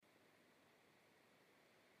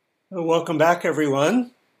Welcome back,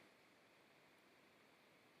 everyone.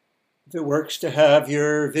 If it works to have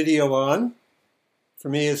your video on, for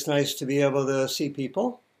me it's nice to be able to see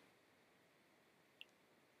people.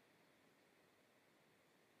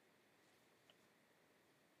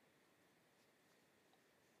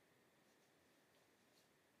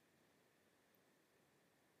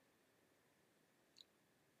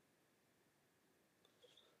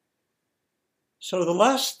 So the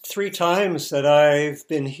last 3 times that I've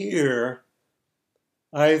been here,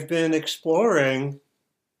 I've been exploring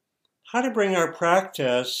how to bring our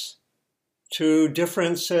practice to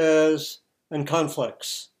differences and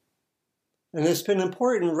conflicts. And it's been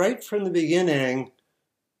important right from the beginning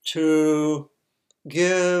to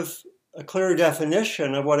give a clear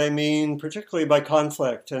definition of what I mean, particularly by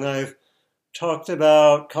conflict. And I've talked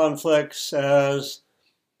about conflicts as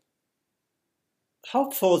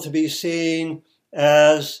helpful to be seen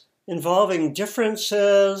as involving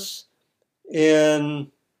differences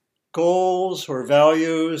in goals or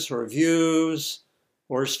values or views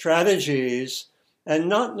or strategies, and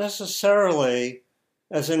not necessarily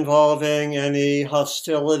as involving any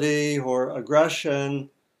hostility or aggression.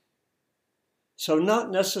 So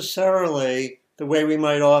not necessarily the way we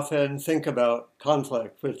might often think about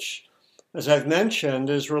conflict, which, as I've mentioned,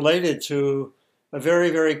 is related to a very,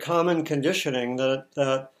 very common conditioning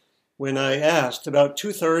that when I asked, about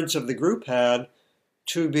 2/3 of the group had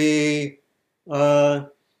to be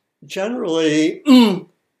generally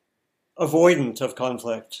avoidant of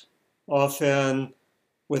conflict, often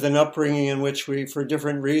with an upbringing in which we, for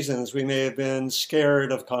different reasons, we may have been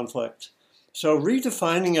scared of conflict. So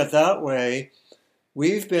redefining it that way,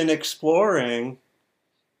 we've been exploring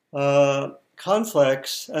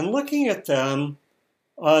conflicts and looking at them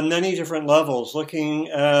on many different levels, looking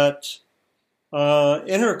at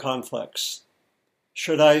inner conflicts.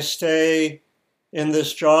 Should I stay in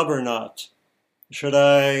this job or not? Should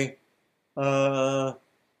I,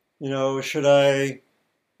 should I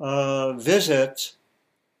visit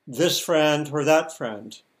this friend or that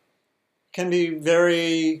friend? Can be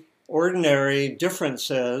very ordinary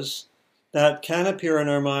differences that can appear in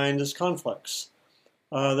our mind as conflicts.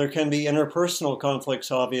 There can be interpersonal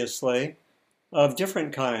conflicts, obviously, of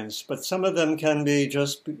different kinds, but some of them can be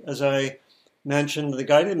just, as I mentioned, the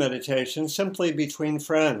guided meditation, simply between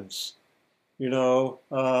friends. We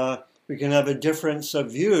can have a difference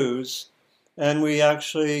of views, and we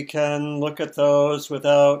actually can look at those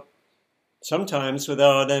sometimes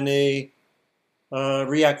without any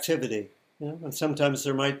reactivity. And sometimes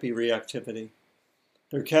there might be reactivity.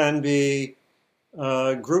 There can be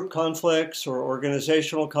group conflicts or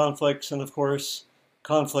organizational conflicts, and of course,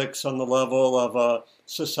 conflicts on the level of a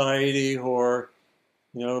society or,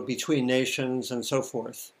 between nations and so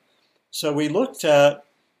forth. So we looked at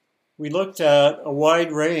a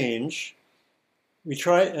wide range.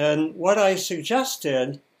 And what I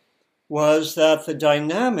suggested was that the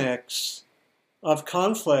dynamics of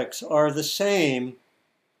conflicts are the same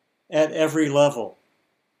at every level.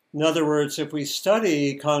 In other words, if we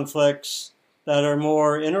study conflicts that are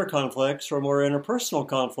more inner conflicts or more interpersonal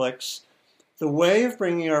conflicts, the way of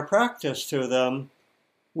bringing our practice to them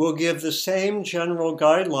will give the same general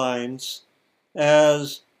guidelines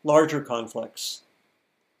as larger conflicts,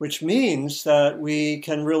 which means that we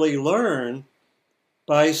can really learn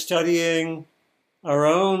by studying our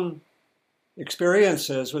own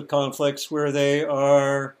experiences with conflicts where they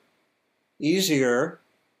are easier,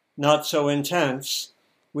 not so intense.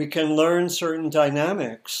 We can learn certain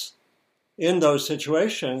dynamics in those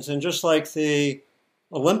situations. And just like the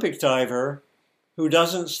Olympic diver who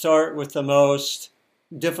doesn't start with the most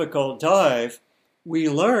difficult dive, we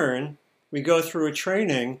go through a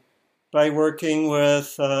training by working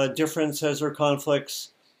with differences or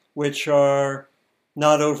conflicts which are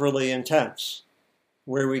not overly intense,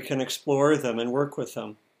 where we can explore them and work with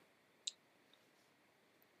them.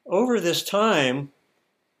 Over this time,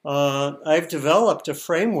 I've developed a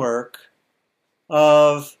framework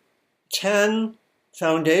of 10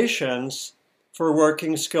 foundations for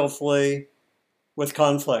working skillfully with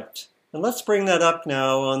conflict. And let's bring that up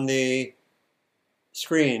now on the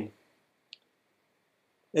screen.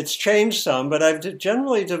 It's changed some, but I've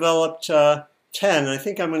generally developed 10. I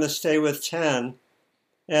think I'm going to stay with 10.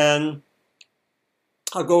 And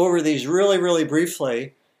I'll go over these really, really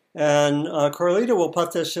briefly. And Carlita will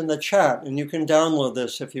put this in the chat, and you can download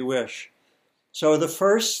this if you wish. So the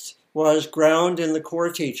first was ground in the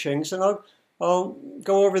core teachings, and I'll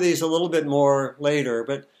go over these a little bit more later,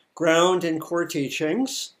 but ground in core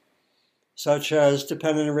teachings, such as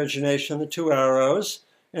dependent origination, the 2 arrows,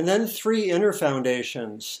 and then 3 inner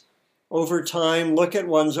foundations. Over time, look at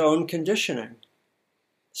one's own conditioning.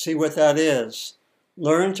 See what that is.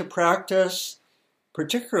 Learn to practice,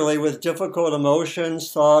 particularly with difficult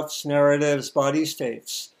emotions, thoughts, narratives, body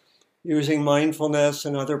states, using mindfulness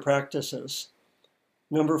and other practices.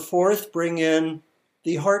 Number 4, bring in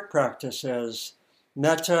the heart practices.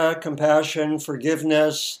 Metta, compassion,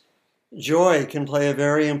 forgiveness, joy can play a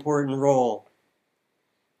very important role.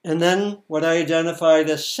 And then what I identified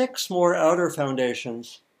as 6 more outer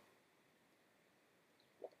foundations.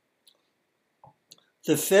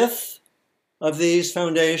 The 5th of these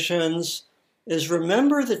foundations is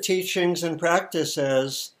remember the teachings and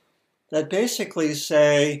practices that basically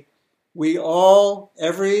say we all,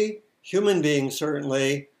 every human being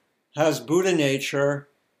certainly, has Buddha nature.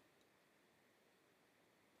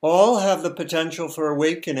 All have the potential for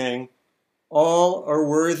awakening. All are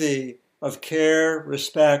worthy of care,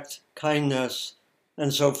 respect, kindness,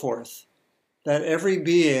 and so forth. That every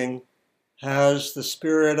being has the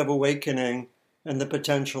spirit of awakening and the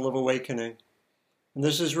potential of awakening. And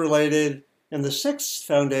this is related in the 6th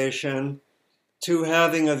foundation to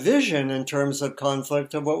having a vision in terms of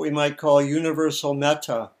conflict of what we might call universal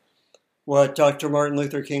metta, what Dr. Martin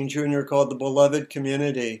Luther King Jr. called the beloved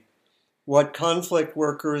community, what conflict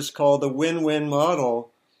workers call the win-win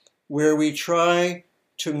model, where we try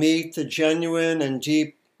to meet the genuine and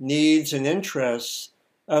deep needs and interests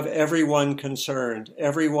of everyone concerned.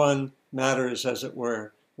 Everyone matters, as it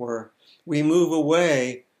were. We move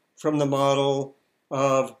away from the model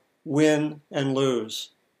of win and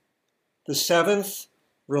lose. The 7th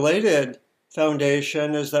related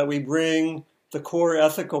foundation is that we bring the core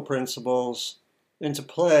ethical principles into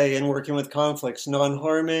play in working with conflicts: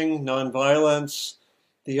 non-harming, non-violence,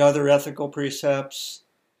 the other ethical precepts.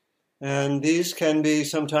 And these can be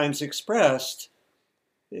sometimes expressed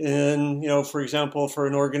in, for example, for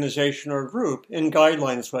an organization or group, in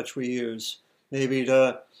guidelines which we use, maybe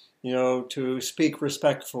to speak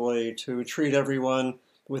respectfully, to treat everyone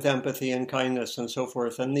with empathy and kindness and so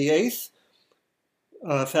forth. And the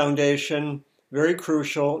 8th foundation, very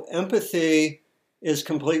crucial, empathy is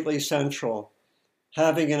completely central.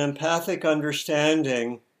 Having an empathic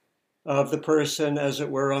understanding of the person, as it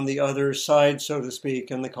were, on the other side, so to speak,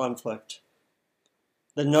 in the conflict.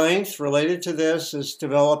 The 9th, related to this, is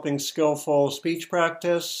developing skillful speech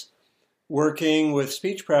practice, working with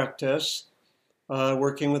speech practice,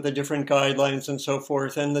 working with the different guidelines and so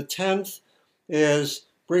forth. And the 10th is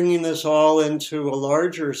bringing this all into a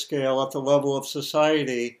larger scale at the level of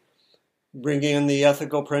society, bringing in the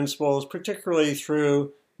ethical principles, particularly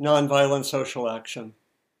through nonviolent social action.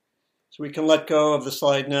 So we can let go of the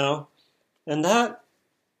slide now. And that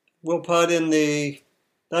we'll put in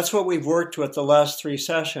that's what we've worked with the last 3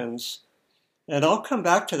 sessions. And I'll come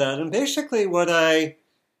back to that. And basically what I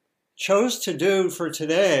chose to do for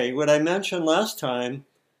today, what I mentioned last time,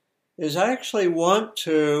 is I actually want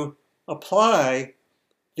to apply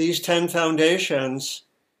these 10 foundations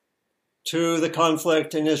to the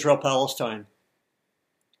conflict in Israel-Palestine.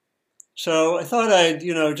 So I thought I'd,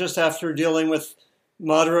 just after dealing with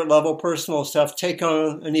moderate level personal stuff, take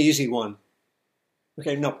on an easy one.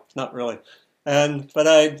 Okay, no, not really. But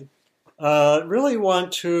I really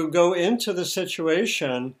want to go into the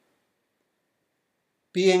situation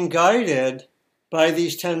being guided by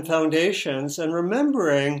these 10 foundations and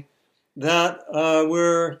remembering that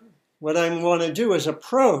what I want to do is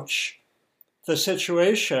approach the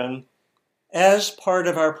situation as part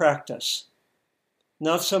of our practice.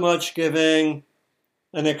 Not so much giving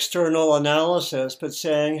an external analysis, but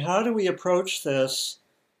saying, how do we approach this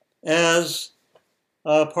as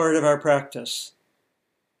part of our practice?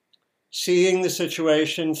 Seeing the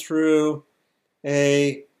situation through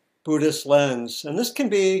a Buddhist lens. And this can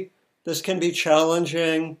be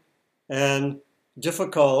challenging and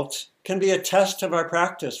difficult, can be a test of our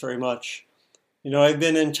practice very much. I've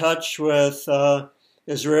been in touch with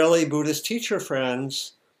Israeli Buddhist teacher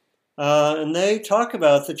friends, and they talk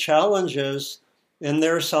about the challenges in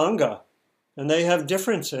their Sangha. And they have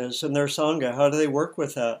differences in their Sangha. How do they work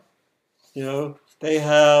with that? They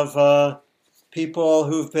have people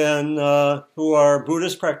who are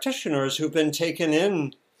Buddhist practitioners who've been taken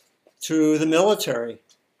in to the military,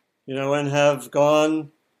 and have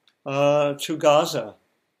gone to Gaza,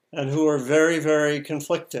 and who are very, very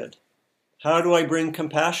conflicted. How do I bring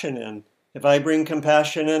compassion in? If I bring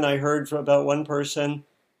compassion in, I heard about one person,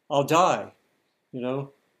 I'll die,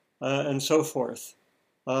 and so forth.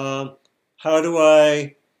 How do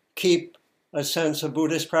I keep a sense of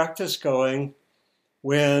Buddhist practice going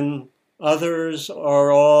when others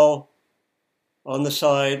are all on the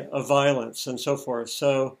side of violence and so forth?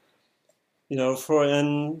 So,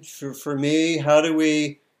 for me, how do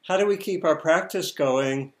we keep our practice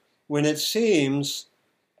going when it seems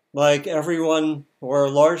like everyone or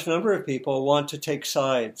a large number of people want to take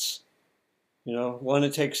sides, want to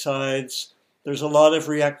take sides. There's a lot of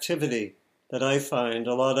reactivity that I find,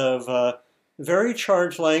 a lot of very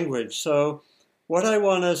charged language. So what I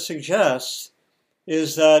want to suggest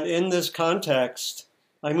is that in this context,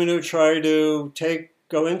 I'm going to try to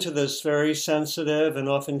go into this very sensitive and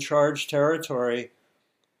often charged territory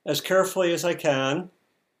as carefully as I can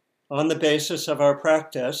on the basis of our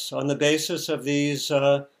practice, on the basis of these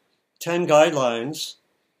 10 guidelines.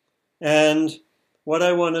 And what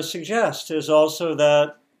I want to suggest is also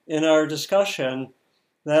that in our discussion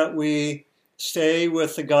that we stay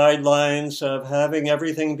with the guidelines of having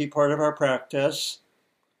everything be part of our practice,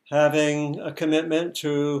 having a commitment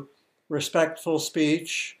to respectful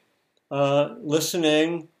speech,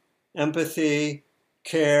 listening, empathy,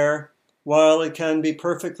 care, while it can be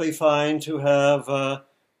perfectly fine to have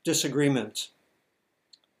disagreement.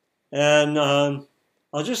 And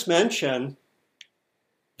I'll just mention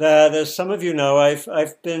that, as some of you know,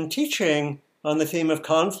 I've been teaching on the theme of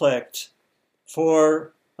conflict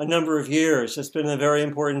for a number of years. It's been a very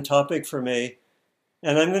important topic for me.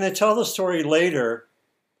 And I'm going to tell the story later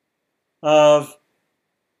of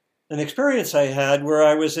an experience I had where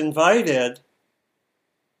I was invited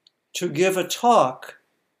to give a talk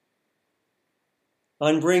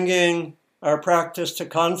on bringing our practice to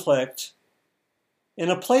conflict in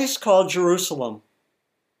a place called Jerusalem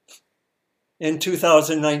in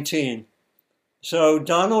 2019. So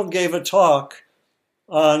Donald gave a talk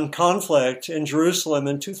on conflict in Jerusalem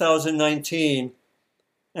in 2019,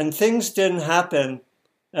 and things didn't happen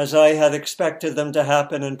as I had expected them to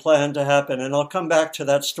happen and planned to happen. And I'll come back to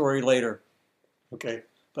that story later. Okay,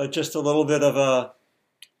 but just a little bit of a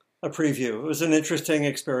preview. It was an interesting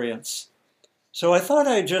experience. So I thought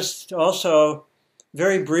I'd just also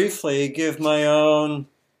very briefly give a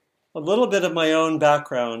little bit of my own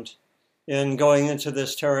background in going into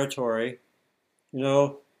this territory.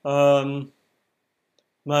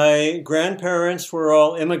 My grandparents were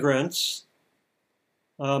all immigrants.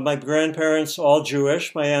 My grandparents all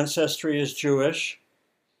Jewish. My ancestry is Jewish.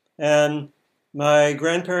 And my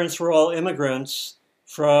grandparents were all immigrants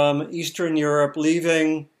from Eastern Europe,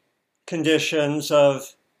 leaving conditions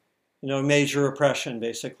of, major oppression,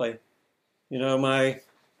 basically.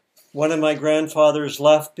 One of my grandfathers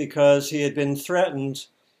left because he had been threatened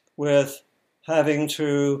with having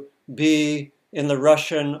to be in the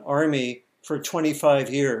Russian army for 25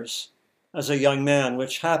 years as a young man,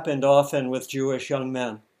 which happened often with Jewish young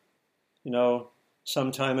men,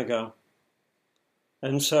 some time ago.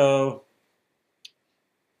 And so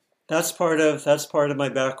that's part of my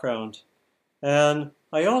background. And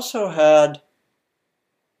I also had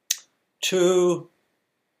two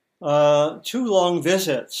long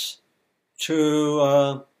visits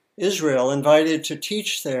to Israel, invited to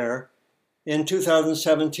teach there in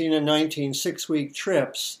 2017 and 19, 6-week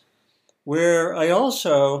trips, where I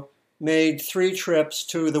also made 3 trips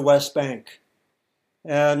to the West Bank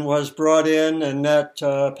and was brought in and met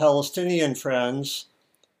Palestinian friends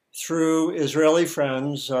through Israeli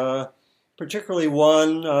friends, particularly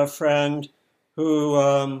one friend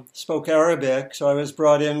who spoke Arabic. So I was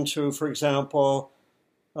brought into, for example,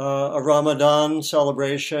 a Ramadan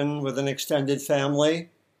celebration with an extended family,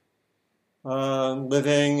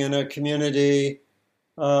 living in a community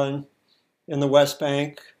in the West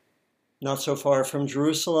Bank, not so far from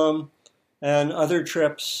Jerusalem, and other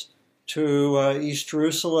trips to East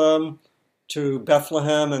Jerusalem, to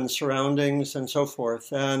Bethlehem and surroundings and so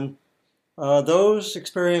forth. And those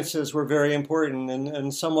experiences were very important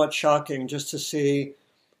and somewhat shocking just to see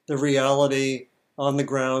the reality on the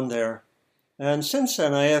ground there. And since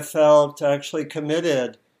then, I have felt actually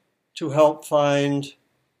committed to help find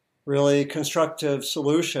really constructive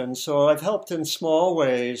solutions. So I've helped in small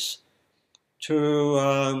ways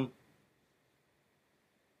to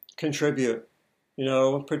contribute.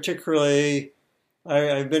 Particularly,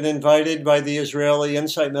 I've been invited by the Israeli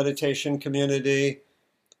Insight Meditation community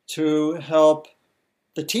to help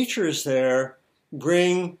the teachers there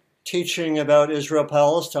bring teaching about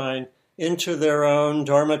Israel-Palestine into their own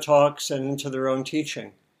Dharma talks and into their own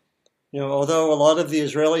teaching. Although a lot of the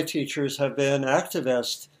Israeli teachers have been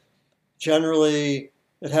activists, generally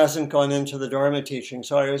it hasn't gone into the Dharma teaching.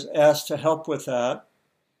 So I was asked to help with that.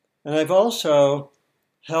 And I've also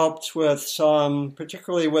helped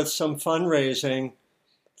particularly with some fundraising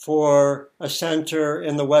for a center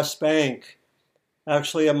in the West Bank,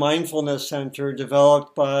 actually a mindfulness center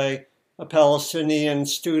developed by a Palestinian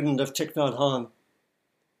student of Thich Nhat Hanh,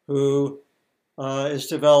 who is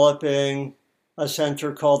developing a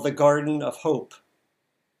center called the Garden of Hope,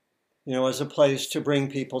 as a place to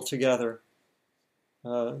bring people together.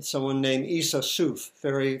 someone named Isa Suf,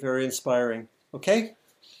 very, very inspiring. Okay,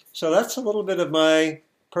 so that's a little bit of my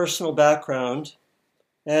personal background,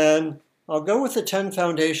 and I'll go with the 10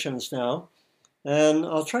 foundations now, and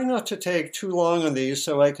I'll try not to take too long on these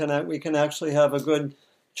so we can actually have a good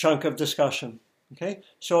chunk of discussion. Okay,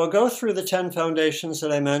 so I'll go through the 10 foundations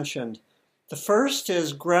that I mentioned. The first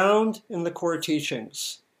is ground in the core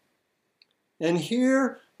teachings. And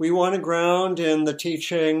here we want to ground in the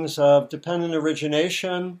teachings of dependent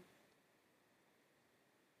origination,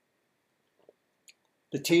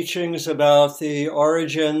 the teachings about the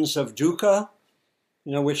origins of dukkha,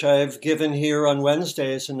 which I've given here on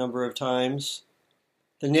Wednesdays a number of times,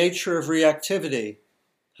 the nature of reactivity,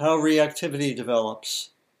 how reactivity develops.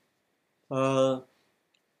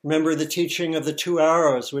 Remember the teaching of the 2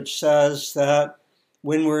 arrows, which says that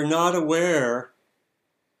when we're not aware,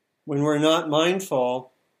 when we're not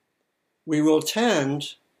mindful, we will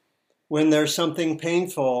tend, when there's something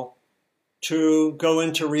painful, to go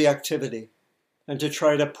into reactivity and to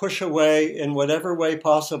try to push away in whatever way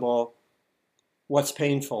possible what's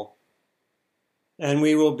painful. And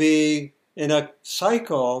we will be in a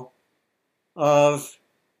cycle of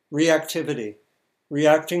reactivity,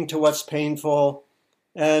 reacting to what's painful.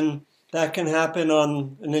 And that can happen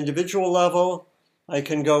on an individual level. I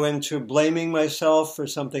can go into blaming myself for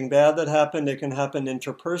something bad that happened. It can happen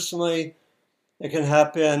interpersonally. It can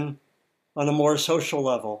happen on a more social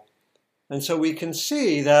level. And so we can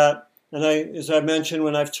see that, and as I mentioned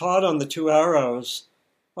when I've taught on the 2 arrows,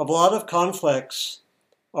 a lot of conflicts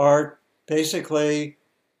are basically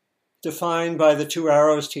defined by the 2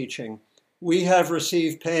 arrows teaching. We have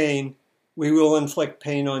received pain, we will inflict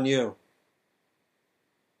pain on you.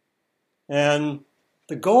 And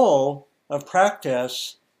the goal of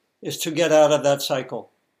practice is to get out of that cycle,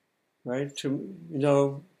 right?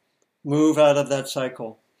 To, move out of that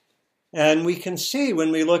cycle. And we can see when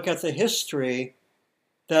we look at the history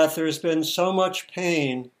that there's been so much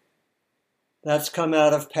pain that's come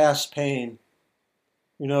out of past pain.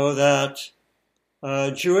 That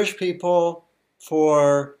Jewish people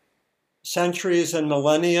for centuries and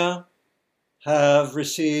millennia have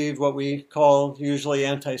received what we call usually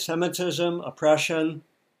anti-Semitism, oppression.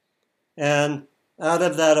 And out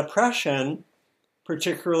of that oppression,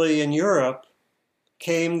 particularly in Europe,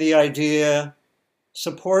 came the idea,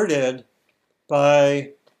 supported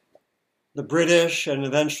by the British and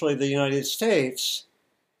eventually the United States,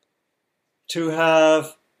 to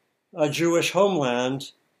have a Jewish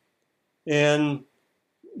homeland in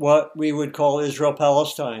what we would call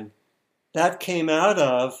Israel-Palestine. That came out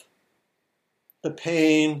of the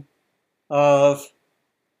pain of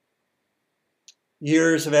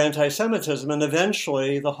years of anti-Semitism and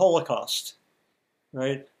eventually the Holocaust,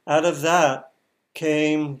 right? Out of that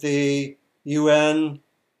came the UN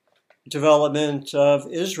development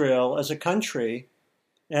of Israel as a country.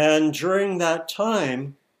 And during that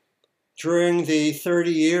time, during the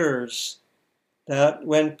 30 years that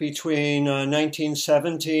went between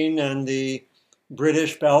 1917 and the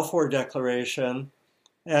British Balfour Declaration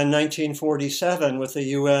and 1947 with the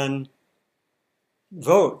UN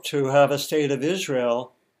vote to have a state of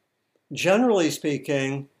Israel, generally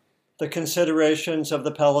speaking, the considerations of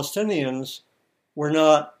the Palestinians were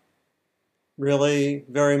not really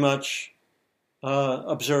very much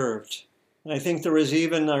observed. And I think there was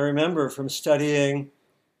even, I remember from studying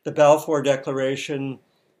the Balfour Declaration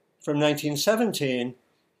from 1917,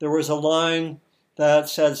 there was a line that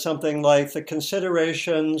said something like, the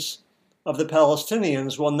considerations of the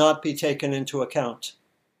Palestinians will not be taken into account,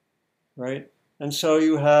 right? And so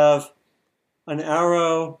you have an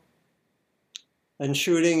arrow and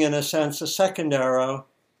shooting, in a sense, a second arrow,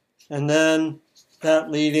 and then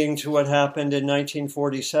that leading to what happened in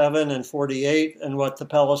 1947 and 48 and what the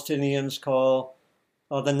Palestinians call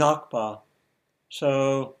the Nakba.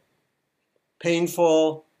 So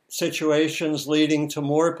painful situations leading to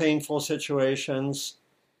more painful situations,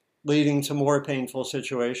 leading to more painful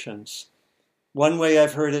situations. One way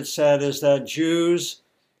I've heard it said is that Jews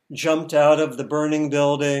jumped out of the burning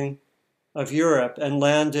building of Europe and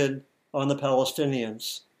landed on the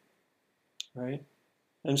Palestinians, right?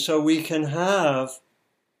 And so we can have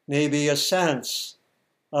maybe a sense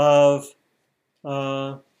of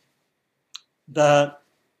those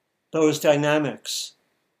dynamics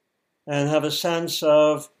and have a sense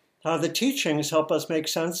of how the teachings help us make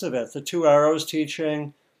sense of it. The 2 arrows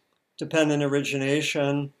teaching, dependent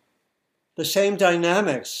origination, the same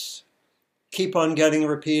dynamics keep on getting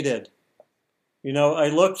repeated. I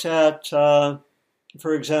looked at,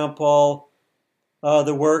 for example,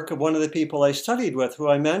 the work of one of the people I studied with, who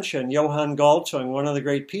I mentioned, Johann Galtung, one of the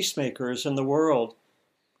great peacemakers in the world.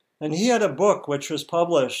 And he had a book which was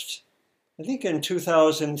published, I think in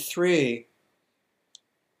 2003.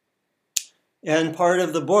 And part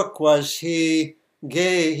of the book was he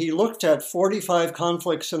looked at 45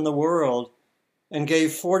 conflicts in the world and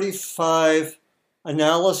gave 45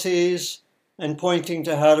 analyses and pointing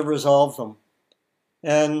to how to resolve them.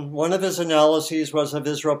 And one of his analyses was of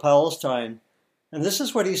Israel-Palestine. And this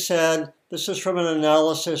is what he said. This is from an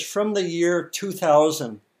analysis from the year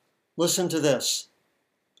 2000. Listen to this.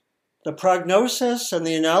 The prognosis and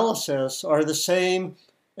the analysis are the same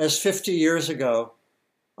as 50 years ago.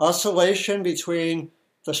 Oscillation between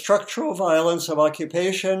the structural violence of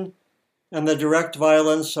occupation and the direct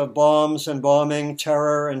violence of bombs and bombing,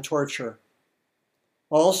 terror and torture.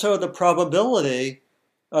 Also, the probability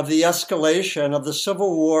of the escalation of the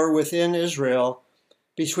civil war within Israel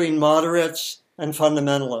between moderates and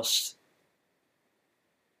fundamentalists.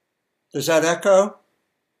 Does that echo?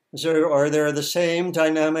 Are there the same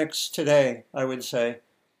dynamics today, I would say?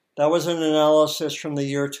 That was an analysis from the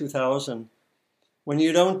year 2000. When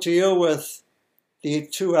you don't deal with the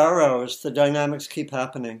two arrows, the dynamics keep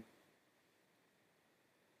happening.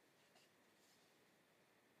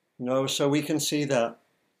 So we can see that.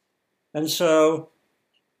 And so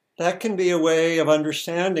that can be a way of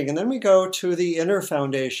understanding. And then we go to the inner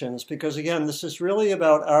foundations, because again, this is really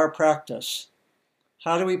about our practice.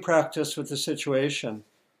 How do we practice with the situation?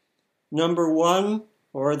 Number one,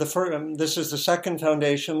 or this is the second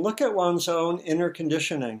foundation, look at one's own inner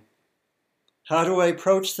conditioning. How do I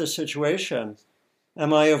approach this situation?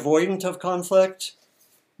 Am I avoidant of conflict?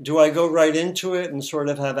 Do I go right into it and sort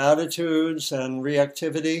of have attitudes and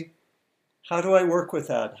reactivity? How do I work with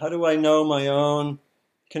that? How do I know my own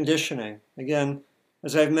conditioning? Again,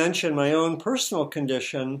 as I've mentioned, my own personal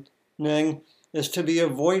conditioning is to be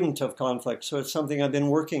avoidant of conflict. So it's something I've been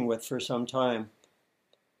working with for some time.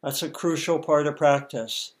 That's a crucial part of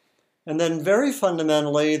practice. And then very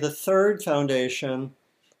fundamentally, the third foundation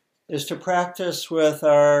is to practice with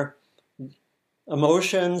our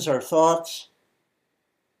emotions, our thoughts,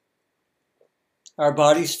 our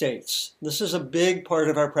body states. This is a big part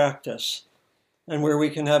of our practice and where we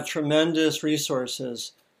can have tremendous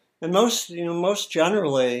resources. And most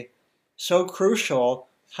generally, so crucial,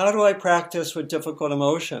 how do I practice with difficult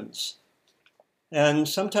emotions? And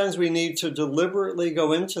sometimes we need to deliberately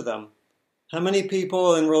go into them. How many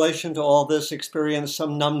people in relation to all this experience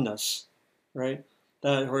some numbness, right?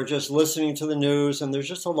 That are just listening to the news and there's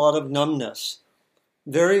just a lot of numbness.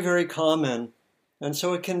 Very, very common. And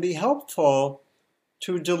so it can be helpful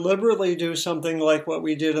to deliberately do something like what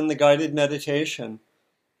we did in the guided meditation.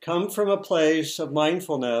 Come from a place of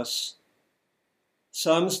mindfulness,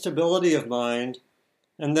 some stability of mind,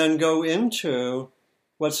 and then go into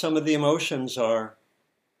what some of the emotions are.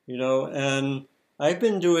 And I've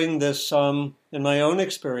been doing this some in my own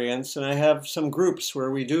experience, and I have some groups where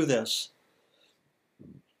we do this.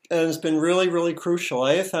 And it's been really, really crucial.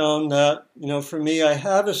 I have found that, for me, I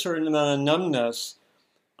have a certain amount of numbness,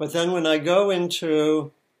 but then when I go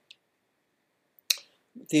into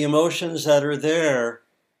the emotions that are there,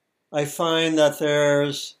 I find that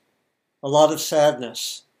there's a lot of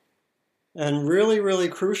sadness. And really, really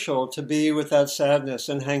crucial to be with that sadness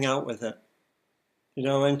and hang out with it.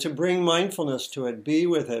 And to bring mindfulness to it, be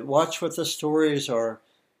with it, watch what the stories are.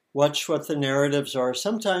 Watch what the narratives are.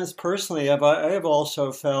 Sometimes personally, I have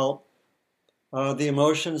also felt the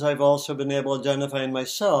emotions I've also been able to identify in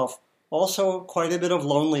myself, also quite a bit of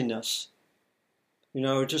loneliness.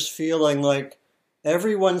 Just feeling like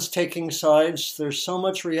everyone's taking sides. There's so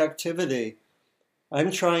much reactivity.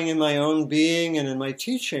 I'm trying in my own being and in my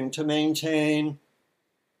teaching to maintain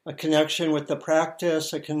a connection with the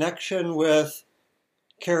practice, a connection with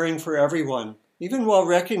caring for everyone, even while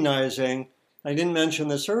recognizing, I didn't mention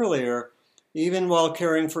this earlier, even while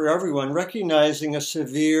caring for everyone, recognizing a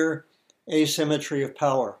severe asymmetry of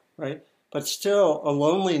power, right? But still a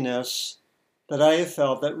loneliness that I have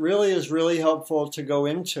felt that really is really helpful to go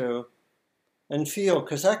into and feel,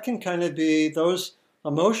 because that can kind of be, those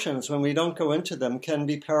emotions, when we don't go into them, can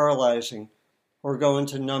be paralyzing or go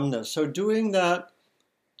into numbness. So doing that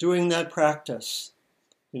practice,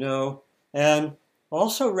 and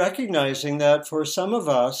also recognizing that for some of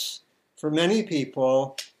us, for many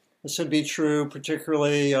people, this would be true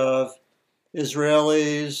particularly of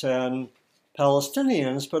Israelis and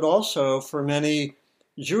Palestinians, but also for many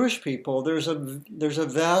Jewish people, there's a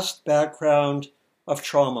vast background of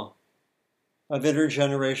trauma, of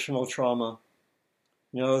intergenerational trauma.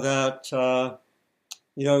 That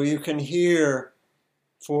you can hear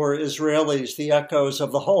for Israelis the echoes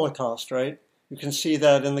of the Holocaust, right? You can see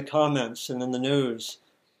that in the comments and in the news.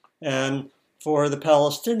 And for the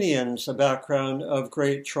Palestinians a background of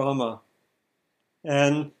great trauma.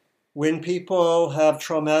 And when people have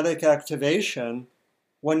traumatic activation,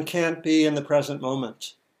 one can't be in the present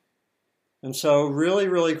moment. And so really,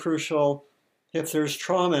 really crucial if there's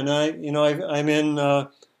trauma. And I'm in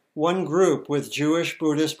one group with Jewish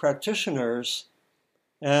Buddhist practitioners.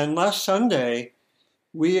 And last Sunday,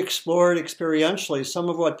 we explored experientially some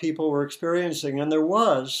of what people were experiencing. And there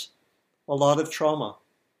was a lot of trauma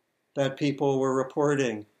that people were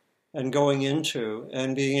reporting and going into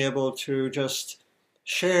and being able to just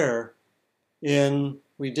share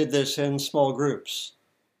we did this in small groups,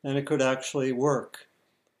 and it could actually work.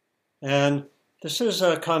 And this is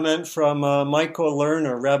a comment from Michael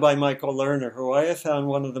Lerner, Rabbi Michael Lerner, who I have found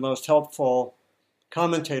one of the most helpful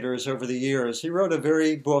commentators over the years. He wrote a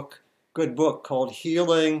very good book called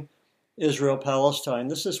Healing Israel-Palestine.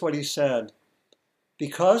 This is what he said.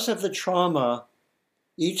 Because of the trauma,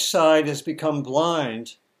 each side has become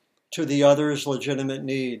blind to the other's legitimate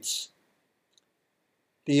needs.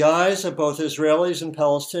 The eyes of both Israelis and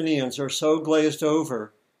Palestinians are so glazed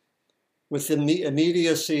over with the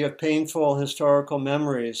immediacy of painful historical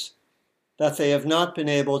memories that they have not been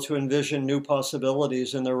able to envision new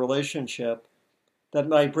possibilities in their relationship that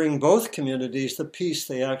might bring both communities the peace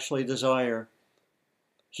they actually desire.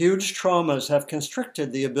 Huge traumas have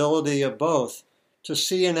constricted the ability of both to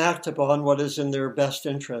see and act upon what is in their best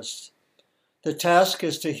interests. The task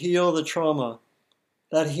is to heal the trauma.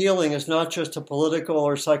 That healing is not just a political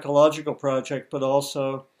or psychological project, but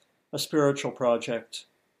also a spiritual project.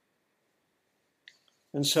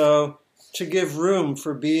 And so to give room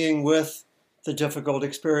for being with the difficult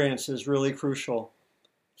experience is really crucial.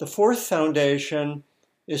 The fourth foundation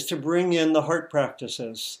is to bring in the heart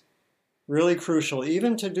practices. Really crucial,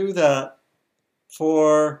 even to do that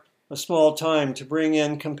for a small time, to bring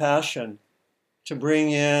in compassion, to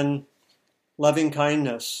bring in loving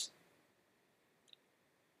kindness.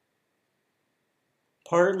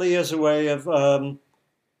 Partly as a way of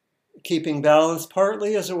keeping balance,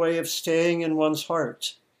 partly as a way of staying in one's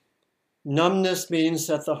heart. Numbness means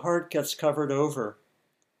that the heart gets covered over.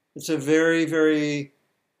 It's a very, very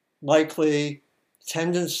likely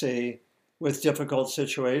tendency with difficult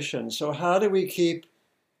situations. So how do we keep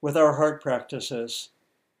with our heart practices?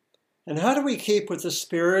 And how do we keep with the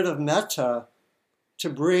spirit of metta to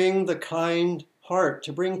bring the kind heart,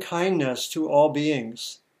 to bring kindness to all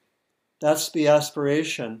beings? That's the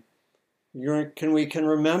aspiration. We can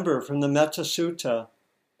remember from the Metta Sutta,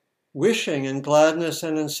 wishing in gladness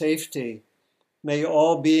and in safety, may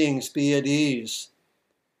all beings be at ease.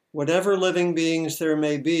 Whatever living beings there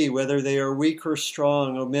may be, whether they are weak or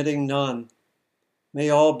strong, omitting none, may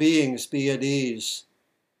all beings be at ease.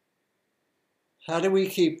 How do we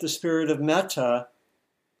keep the spirit of metta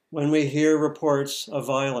when we hear reports of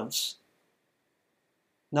violence?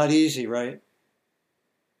 Not easy, right?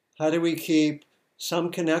 How do we keep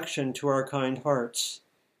some connection to our kind hearts?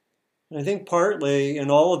 And I think partly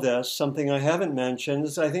in all of this, something I haven't mentioned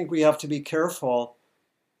is I think we have to be careful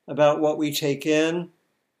about what we take in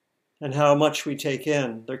and how much we take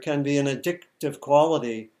in. There can be an addictive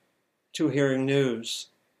quality to hearing news.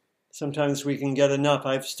 Sometimes we can get enough.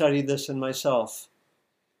 I've studied this in myself.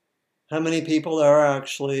 How many people are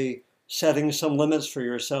actually setting some limits for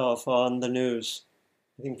yourself on the news?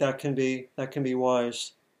 I think that can be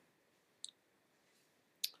wise.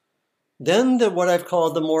 Then what I've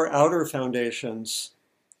called the more outer foundations.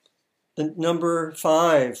 The number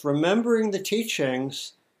 5, remembering the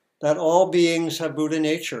teachings that all beings have Buddha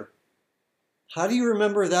nature. How do you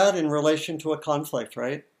remember that in relation to a conflict,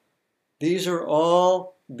 right? These are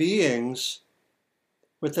all beings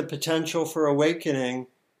with the potential for awakening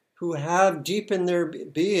who have deep in their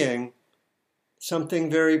being something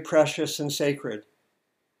very precious and sacred.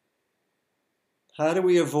 How do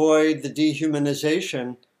we avoid the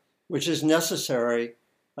dehumanization which is necessary,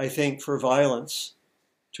 I think, for violence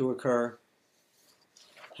to occur?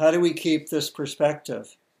 How do we keep this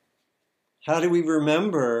perspective? How do we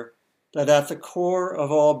remember that at the core of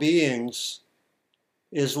all beings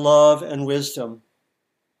is love and wisdom,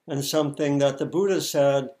 and something that the Buddha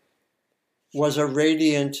said was a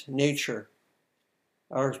radiant nature.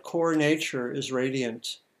 Our core nature is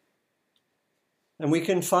radiant. And we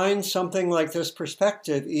can find something like this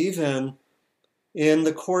perspective even in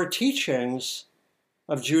the core teachings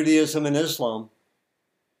of Judaism and Islam.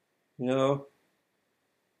 And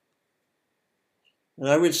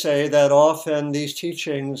I would say that often these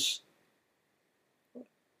teachings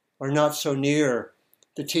are not so near.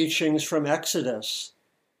 The teachings from Exodus.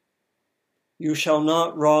 You shall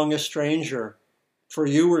not wrong a stranger, for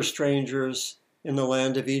you were strangers in the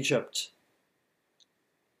land of Egypt.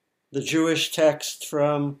 the Jewish text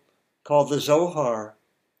called the Zohar,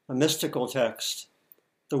 a mystical text.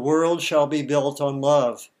 The world shall be built on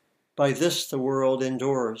love. By this the world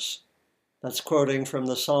endures. That's quoting from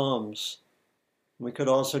the Psalms. We could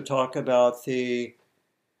also talk about the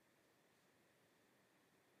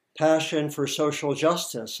passion for social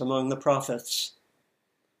justice among the prophets.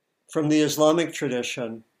 From the Islamic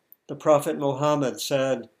tradition, the Prophet Muhammad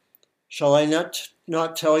said, "Shall I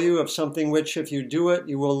not tell you of something which, if you do it,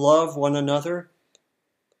 you will love one another?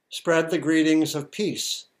 Spread the greetings of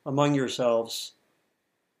peace among yourselves."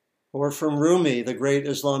 Or from Rumi, the great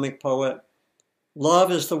Islamic poet,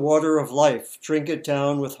 "Love is the water of life. Drink it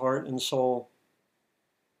down with heart and soul."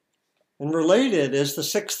 And related is the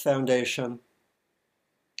sixth foundation,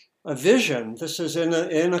 a vision. This is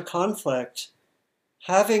in a conflict,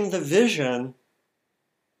 having the vision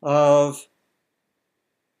of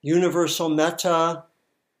universal metta,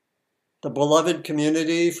 the beloved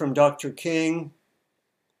community from Dr. King,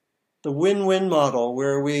 the win-win model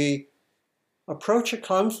where we approach a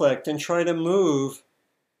conflict and try to move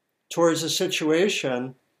towards a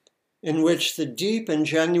situation in which the deep and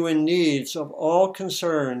genuine needs of all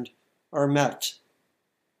concerned are met.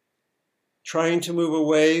 Trying to move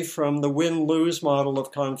away from the win-lose model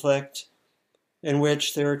of conflict in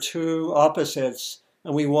which there are two opposites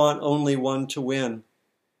and we want only one to win.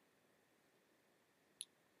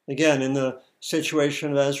 Again, in the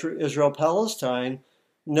situation of Israel-Palestine,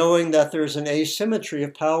 knowing that there's an asymmetry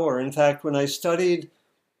of power. In fact, when I studied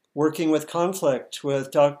working with conflict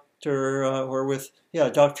with Dr.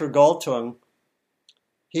 Galtung,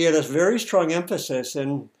 he had a very strong emphasis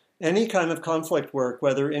in any kind of conflict work,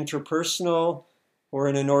 whether interpersonal or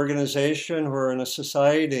in an organization or in a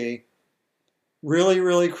society, really,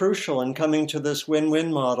 really crucial in coming to this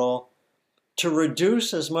win-win model to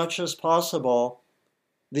reduce as much as possible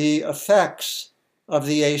the effects of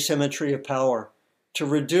the asymmetry of power, to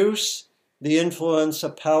reduce the influence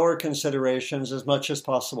of power considerations as much as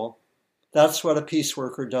possible. That's what a peace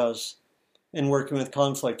worker does in working with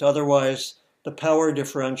conflict. Otherwise, the power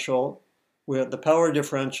differentials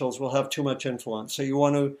will have too much influence. So you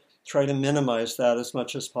want to try to minimize that as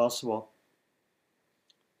much as possible.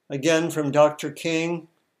 Again, from Dr. King,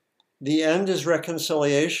 the end is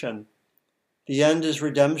reconciliation. The end is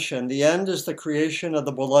redemption. The end is the creation of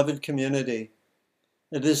the beloved community.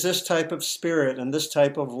 It is this type of spirit and this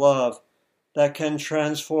type of love that can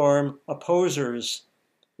transform opposers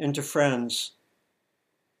into friends.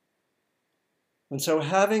 And so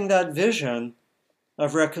having that vision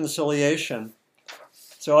of reconciliation.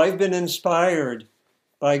 So I've been inspired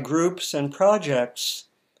by groups and projects,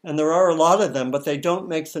 and there are a lot of them, but they don't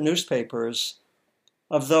make the newspapers,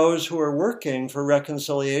 of those who are working for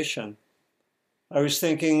reconciliation. I was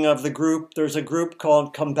thinking of there's a group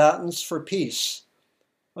called Combatants for Peace,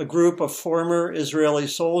 a group of former Israeli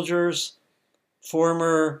soldiers,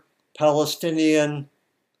 former Palestinians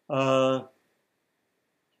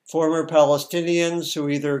who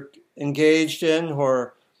either engaged in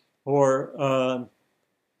or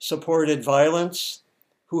supported violence,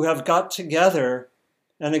 who have got together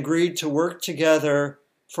and agreed to work together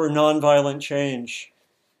for nonviolent change.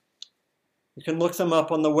 You can look them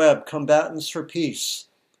up on the web, Combatants for Peace.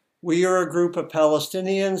 We are a group of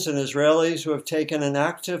Palestinians and Israelis who have taken an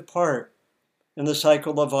active part in the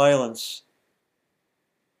cycle of violence.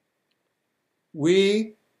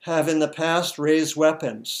 We have in the past raised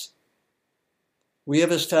weapons. We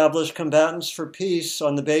have established Combatants for Peace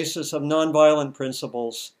on the basis of nonviolent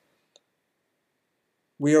principles.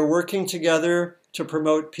 We are working together to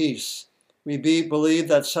promote peace. We believe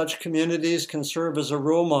that such communities can serve as a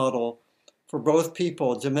role model for both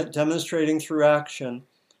people, demonstrating through action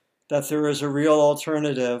that there is a real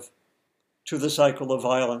alternative to the cycle of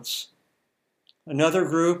violence. Another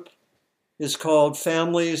group is called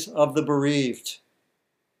Families of the Bereaved.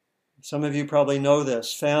 Some of you probably know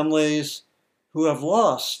this. Families who have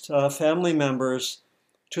lost family members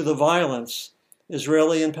to the violence,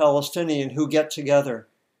 Israeli and Palestinian, who get together.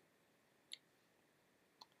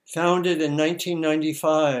 Founded in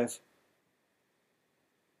 1995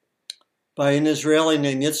 by an Israeli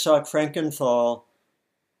named Yitzhak Frankenthal,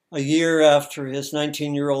 a year after his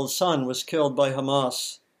 19-year-old son was killed by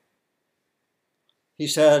Hamas. He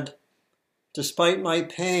said, "Despite my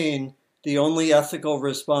pain, the only ethical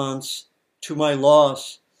response to my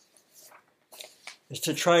loss is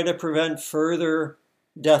to try to prevent further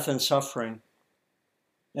death and suffering."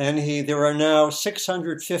 And there are now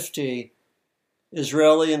 650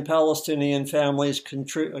 Israeli and Palestinian families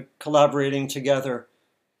collaborating together.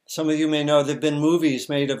 Some of you may know there have been movies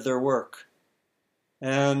made of their work.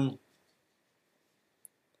 And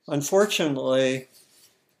unfortunately,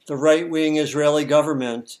 the right-wing Israeli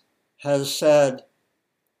government has said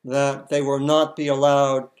that they will not be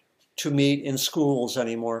allowed to meet in schools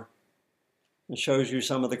anymore. It shows you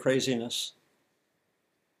some of the craziness.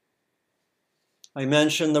 I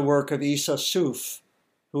mentioned the work of Issa Souf,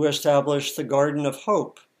 who established the Garden of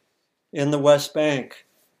Hope in the West Bank,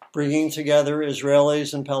 bringing together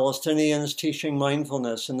Israelis and Palestinians, teaching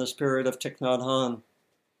mindfulness in the spirit of Thich Nhat Hanh.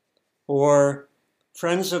 Or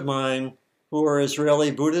friends of mine who are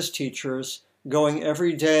Israeli Buddhist teachers going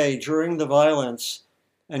every day during the violence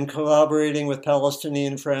and collaborating with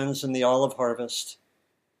Palestinian friends in the olive harvest.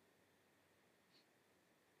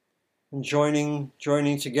 And joining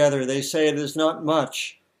together. They say it is not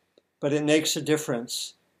much, but it makes a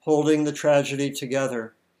difference, holding the tragedy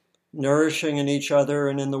together, nourishing in each other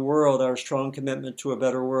and in the world our strong commitment to a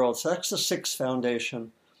better world. So that's the sixth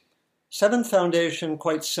foundation. Seventh foundation,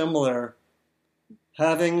 quite similar,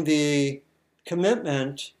 having the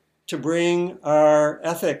commitment to bring our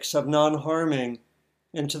ethics of non-harming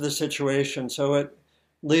into the situation. So it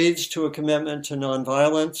leads to a commitment to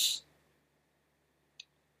nonviolence,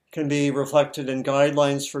 can be reflected in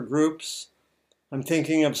guidelines for groups. I'm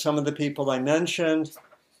thinking of some of the people I mentioned,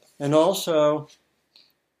 and also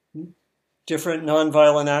different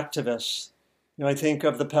nonviolent activists. I think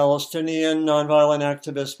of the Palestinian nonviolent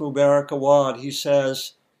activist Mubarak Awad. He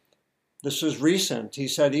says, this is recent, he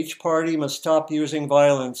said, each party must stop using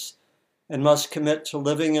violence and must commit to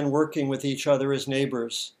living and working with each other as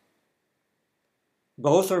neighbors.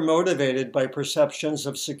 Both are motivated by perceptions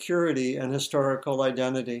of security and historical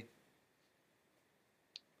identity.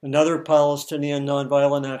 Another Palestinian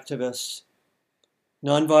nonviolent activist.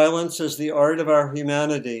 Nonviolence is the art of our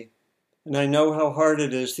humanity, and I know how hard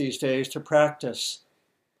it is these days to practice,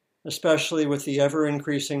 especially with the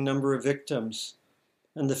ever-increasing number of victims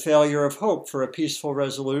and the failure of hope for a peaceful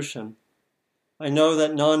resolution. I know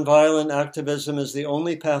that nonviolent activism is the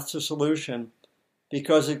only path to solution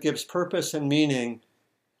because it gives purpose and meaning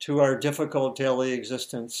to our difficult daily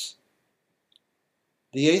existence.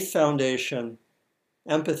 The eighth foundation,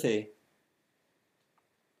 empathy.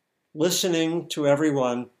 Listening to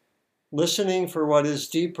everyone, listening for what is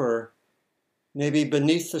deeper, maybe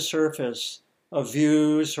beneath the surface of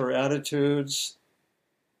views or attitudes.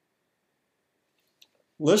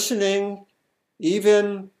 Listening,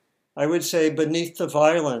 even, I would say, beneath the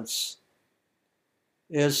violence,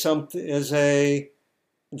 is a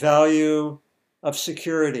value of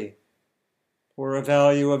security or a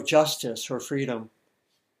value of justice or freedom.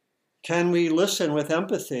 Can we listen with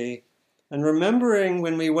empathy? And remembering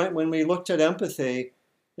when we looked at empathy,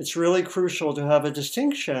 it's really crucial to have a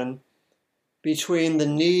distinction between the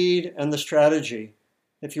need and the strategy.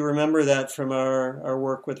 If you remember that from our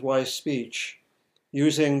work with wise speech,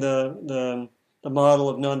 using the model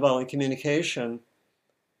of nonviolent communication.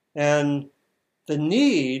 And the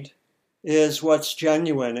need is what's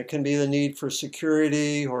genuine. It can be the need for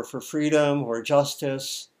security or for freedom or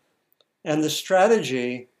justice. And the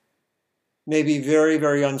strategy may be very,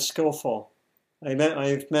 very unskillful.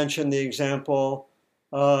 I've mentioned the example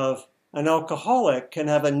of an alcoholic can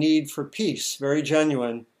have a need for peace, very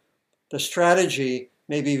genuine. The strategy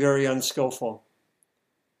may be very unskillful.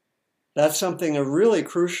 That's something, a really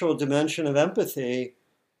crucial dimension of empathy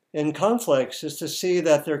in conflicts, is to see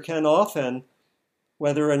that there can often,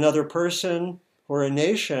 whether another person or a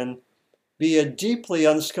nation, be a deeply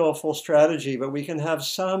unskillful strategy, but we can have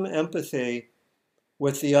some empathy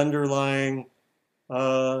with the underlying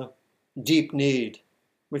deep need,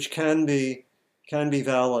 which can be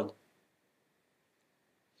valid.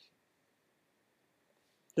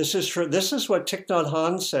 This is what Thich Nhat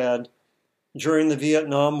Hanh said during the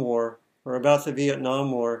Vietnam War, or about the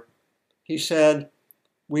Vietnam War. He said,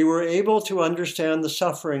 "We were able to understand the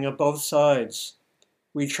suffering of both sides.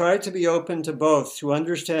 We tried to be open to both, to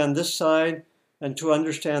understand this side and to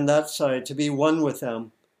understand that side, to be one with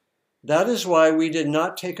them. That is why we did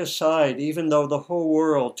not take a side, even though the whole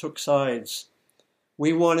world took sides.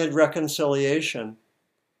 We wanted reconciliation.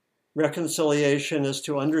 Reconciliation is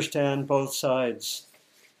to understand both sides."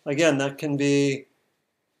 Again, that can be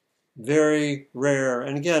very rare.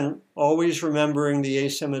 And again, always remembering the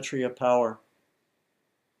asymmetry of power.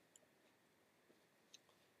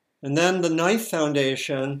 And then the ninth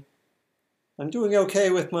foundation, I'm doing okay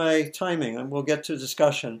with my timing, and we'll get to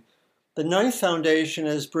discussion. The ninth foundation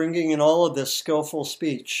is bringing in all of this skillful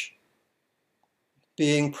speech,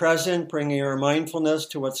 being present, bringing our mindfulness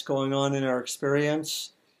to what's going on in our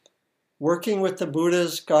experience, working with the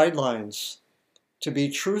Buddha's guidelines, to be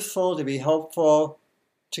truthful, to be helpful,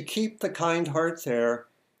 to keep the kind heart there,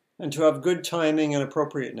 and to have good timing and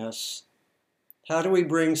appropriateness. How do we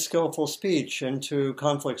bring skillful speech into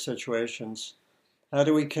conflict situations? How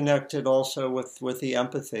do we connect it also with the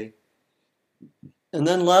empathy? And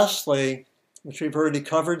then lastly, which we've already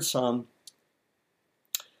covered some,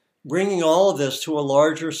 bringing all of this to a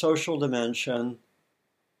larger social dimension,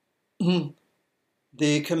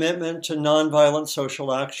 the commitment to nonviolent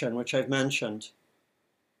social action, which I've mentioned,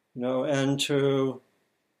 and to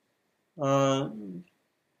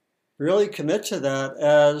really commit to that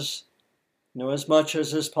as much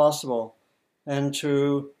as is possible, and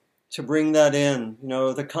to bring that in.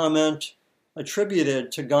 The comment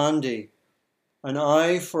attributed to Gandhi, an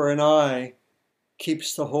eye for an eye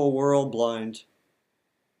keeps the whole world blind.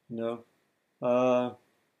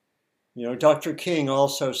 Dr. King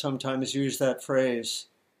also sometimes used that phrase.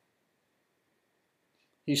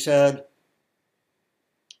 He said,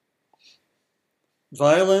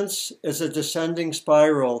 "Violence is a descending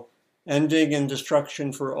spiral ending in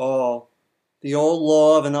destruction for all. The old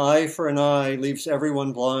law of an eye for an eye leaves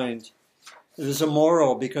everyone blind. It is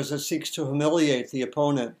immoral because it seeks to humiliate the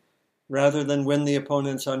opponent rather than win the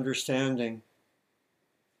opponent's understanding."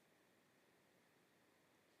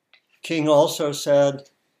 King also said,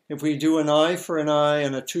 "If we do an eye for an eye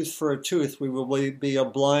and a tooth for a tooth, we will be a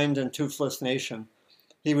blind and toothless nation."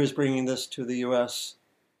 He was bringing this to the U.S.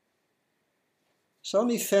 So let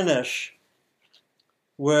me finish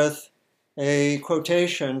with a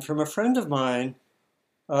quotation from a friend of mine,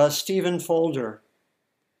 Stephen Folder,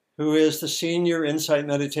 who is the senior insight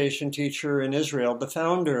meditation teacher in Israel, the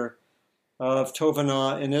founder of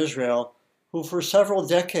Tovana in Israel, who for several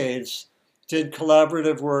decades did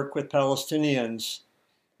collaborative work with Palestinians.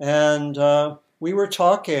 And we were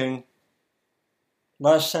talking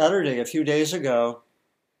last Saturday, a few days ago,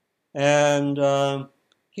 and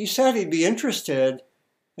he said he'd be interested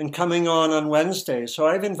in coming on Wednesday. So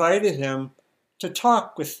I've invited him to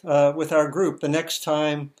talk with our group the next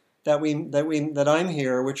time that I'm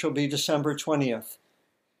here, which will be December 20th.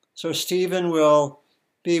 So Stephen will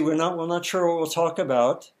be. We're not sure what we'll talk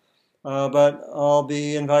about, but I'll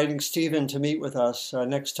be inviting Stephen to meet with us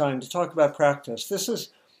next time to talk about practice. This is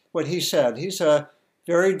what he said. He's a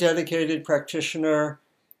very dedicated practitioner,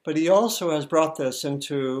 but he also has brought this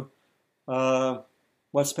into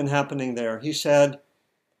what's been happening there. He said,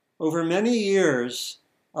 "Over many years,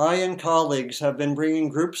 I and colleagues have been bringing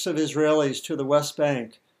groups of Israelis to the West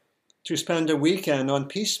Bank to spend a weekend on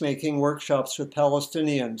peacemaking workshops with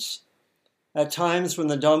Palestinians, at times when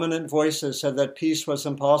the dominant voices said that peace was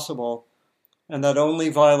impossible and that only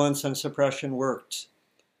violence and suppression worked.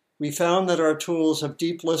 We found that our tools of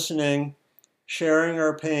deep listening, sharing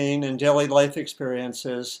our pain and daily life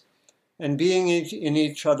experiences, and being in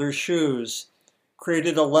each other's shoes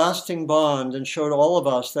created a lasting bond and showed all of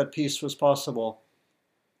us that peace was possible.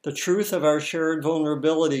 The truth of our shared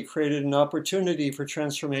vulnerability created an opportunity for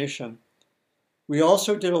transformation. We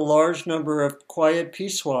also did a large number of quiet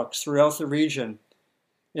peace walks throughout the region,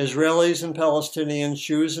 Israelis and Palestinians,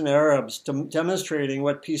 Jews and Arabs, demonstrating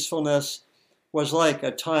what peacefulness was like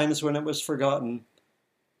at times when it was forgotten.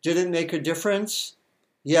 Did it make a difference?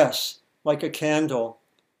 Yes, like a candle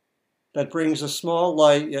that brings a small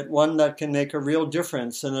light, yet one that can make a real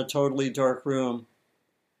difference in a totally dark room.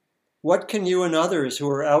 What can you and others who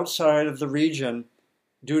are outside of the region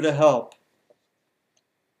do to help?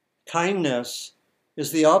 Kindness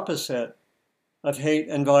is the opposite of hate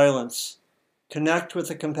and violence. Connect with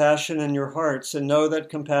the compassion in your hearts and know that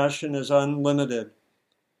compassion is unlimited.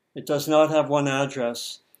 It does not have one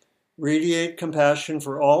address. Radiate compassion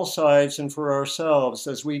for all sides and for ourselves,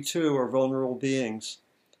 as we too are vulnerable beings.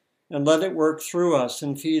 And let it work through us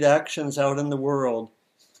and feed actions out in the world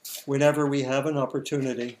whenever we have an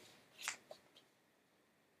opportunity.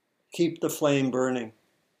 Keep the flame burning."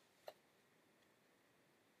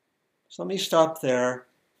 So let me stop there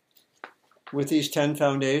with these 10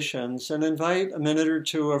 foundations and invite a minute or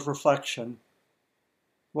two of reflection.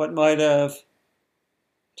 What might have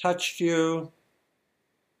touched you?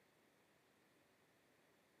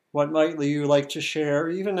 What might you like to share,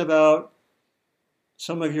 even about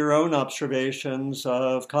some of your own observations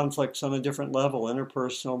of conflicts on a different level,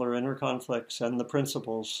 interpersonal or inner conflicts, and the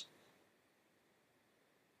principles?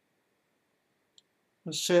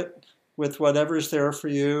 Sit with whatever's there for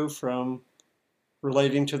you from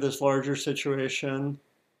relating to this larger situation.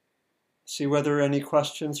 See whether any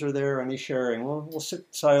questions are there, any sharing. We'll sit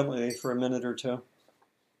silently for a minute or two.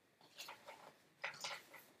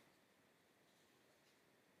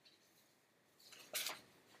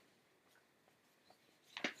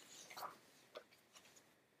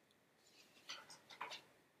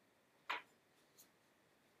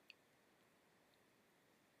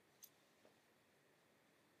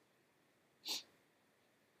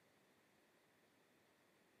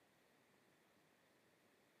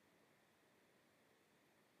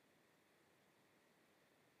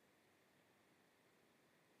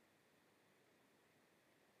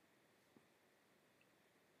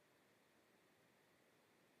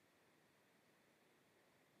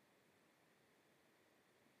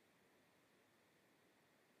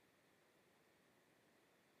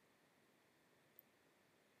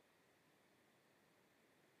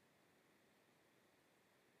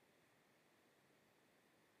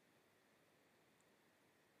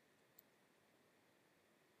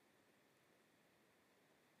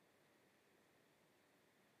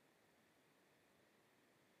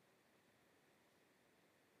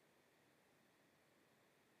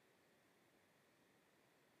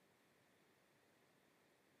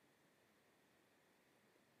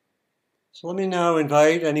 So let me now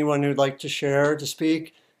invite anyone who'd like to share to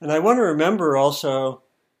speak. And I want to remember also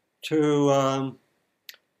to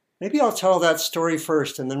maybe I'll tell that story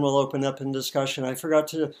first and then we'll open up in discussion. I forgot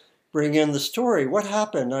to bring in the story. What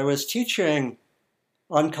happened? I was teaching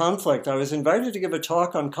on conflict. I was invited to give a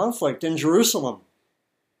talk on conflict in Jerusalem.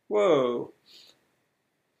 Whoa.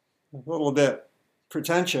 A little bit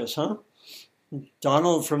pretentious, huh?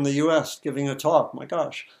 Donald from the US giving a talk, my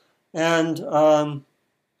gosh. And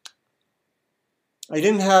I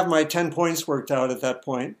didn't have my 10 points worked out at that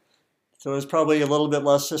point, so it was probably a little bit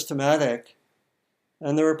less systematic.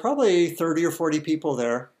 And there were probably 30 or 40 people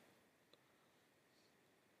there.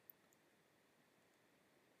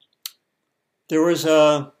 There was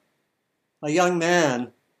a young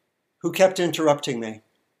man who kept interrupting me.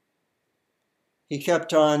 He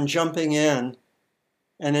kept on jumping in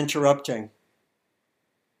and interrupting.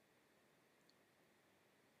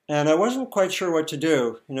 And I wasn't quite sure what to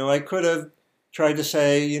do. I could have tried to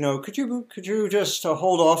say, could you just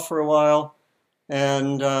hold off for a while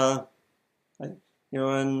and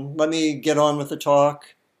and let me get on with the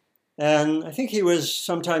talk. And I think he was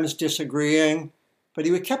sometimes disagreeing, but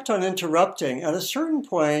he kept on interrupting. At a certain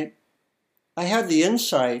point, I had the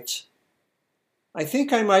insight, I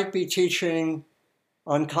think I might be teaching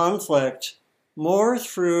on conflict more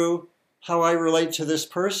through how I relate to this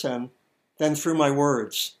person than through my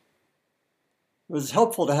words. It was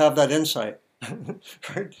helpful to have that insight.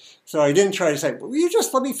 Right? So I didn't try to say, will you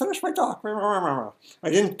just let me finish my talk? I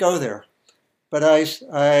didn't go there. But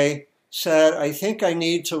I said, I think I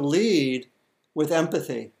need to lead with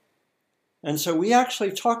empathy. And so we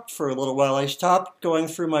actually talked for a little while. I stopped going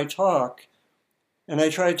through my talk, and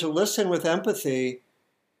I tried to listen with empathy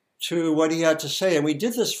to what he had to say. And we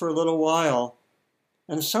did this for a little while,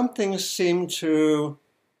 and some things seemed to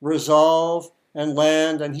resolve and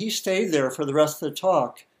land, and he stayed there for the rest of the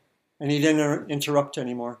talk, and he didn't interrupt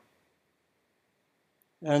anymore.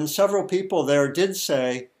 And several people there did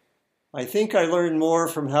say, I think I learned more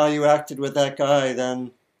from how you acted with that guy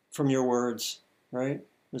than from your words, right?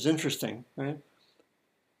 It was interesting, right?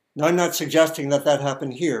 Now, I'm not suggesting that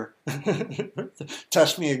happened here.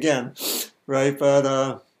 Test me again, right?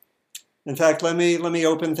 But in fact, let me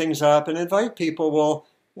open things up and invite people.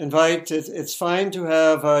 It's fine to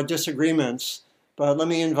have disagreements, but let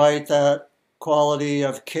me invite that quality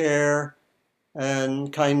of care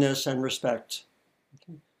and kindness and respect.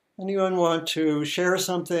 Anyone want to share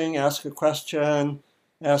something, ask a question,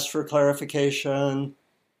 ask for clarification,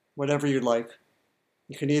 whatever you'd like.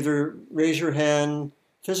 You can either raise your hand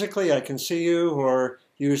physically, I can see you, or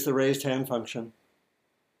use the raised hand function.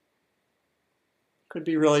 Could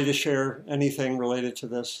be really to share anything related to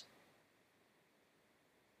this.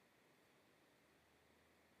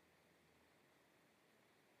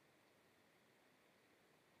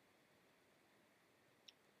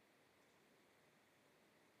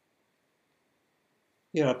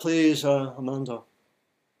 Yeah, please, Amanda.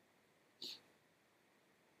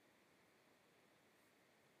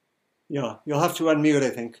 Yeah, you'll have to unmute, I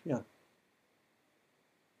think. Yeah.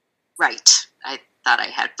 Right. I thought I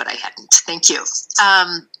had, but I hadn't. Thank you.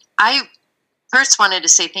 I first wanted to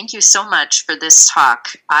say thank you so much for this talk.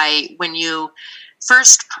 When you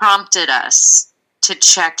first prompted us to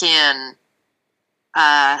check in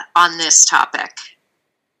on this topic,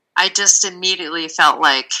 I just immediately felt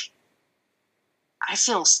like I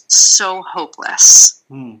feel so hopeless,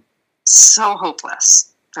 so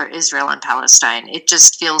hopeless for Israel and Palestine. It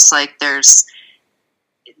just feels like there's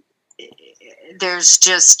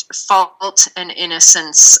just fault and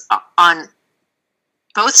innocence on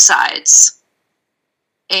both sides.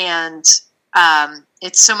 And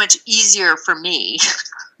it's so much easier for me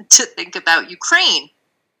to think about Ukraine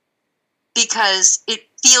because it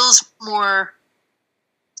feels more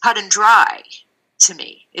cut and dry to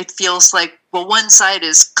me. It feels like, well, one side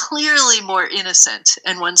is clearly more innocent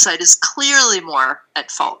and one side is clearly more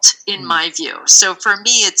at fault, in my view. So for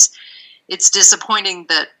me, it's disappointing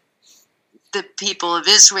that the people of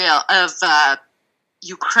Israel, of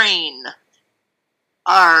Ukraine,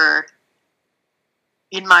 are,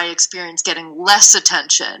 in my experience, getting less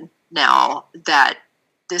attention now that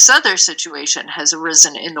this other situation has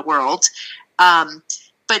arisen in the world.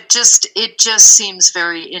 But it just seems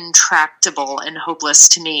very intractable and hopeless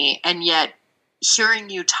to me. And yet, hearing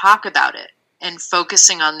you talk about it and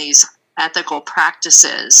focusing on these ethical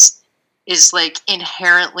practices is like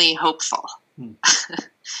inherently hopeful.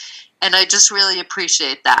 And I just really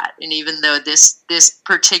appreciate that. And even though this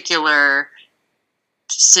particular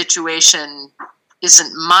situation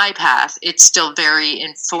isn't my path, it's still very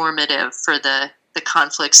informative for the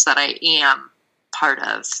conflicts that I am part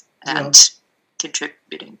of. And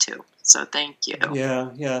contributing to. So thank you.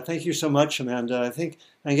 Yeah. Thank you so much, Amanda. I think,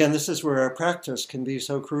 again, this is where our practice can be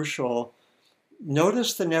so crucial.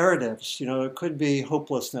 Notice the narratives. It could be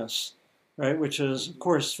hopelessness, right? Which is, of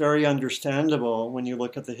course, very understandable when you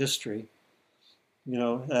look at the history.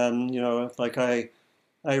 And like I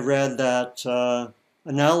read that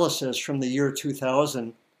analysis from the year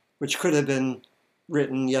 2000, which could have been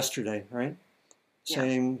written yesterday, right? Yeah.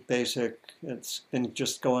 Same basic, it's been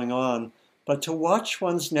just going on. But to watch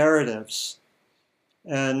one's narratives,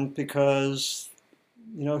 and because,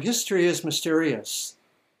 history is mysterious.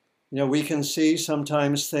 We can see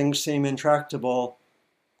sometimes things seem intractable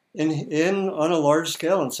on a large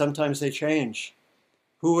scale, and sometimes they change.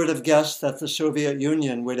 Who would have guessed that the Soviet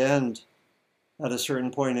Union would end at a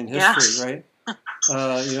certain point in history, right?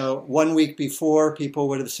 1 week before, people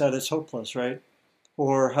would have said it's hopeless, right?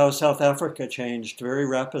 Or how South Africa changed very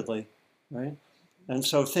rapidly, right? And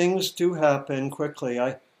so things do happen quickly.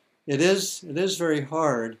 It is very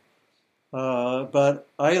hard, but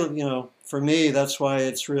for me, that's why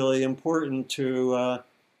it's really important to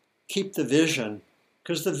keep the vision,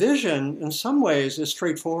 because the vision, in some ways, is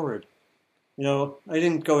straightforward. I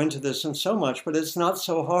didn't go into this in so much, but it's not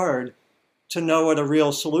so hard to know what a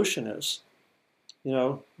real solution is.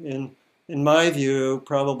 In my view,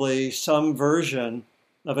 probably some version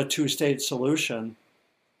of a two-state solution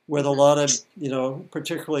with a lot of,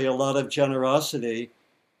 particularly a lot of generosity,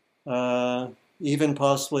 even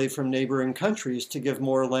possibly from neighboring countries to give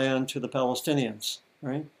more land to the Palestinians,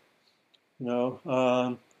 right?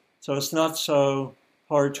 So it's not so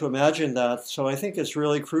hard to imagine that. So I think it's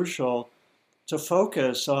really crucial to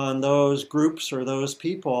focus on those groups or those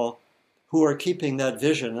people who are keeping that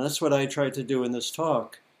vision. And that's what I tried to do in this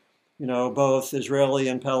talk. Both Israeli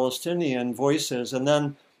and Palestinian voices, and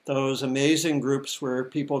then those amazing groups where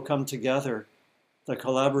people come together, the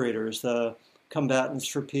collaborators, the combatants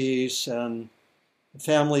for peace, and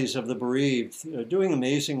families of the bereaved. They're doing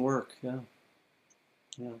amazing work. Yeah.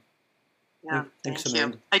 Thanks, Thank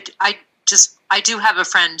Amanda. you. I do have a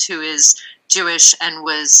friend who is Jewish and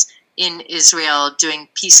was in Israel doing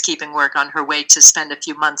peacekeeping work on her way to spend a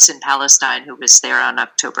few months in Palestine, who was there on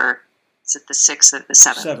October, is it the 6th or the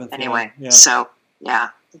 7th? Anyway, yeah. So,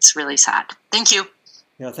 it's really sad. Thank you.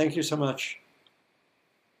 Yeah, thank you so much.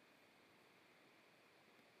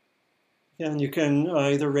 And you can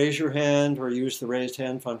either raise your hand or use the raised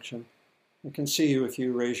hand function. I can see you if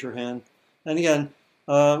you raise your hand. And again,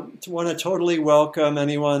 want to totally welcome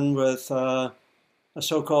anyone with a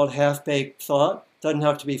so-called half-baked thought. Doesn't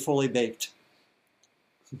have to be fully baked.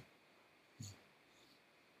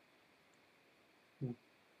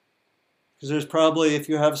 Because there's probably, if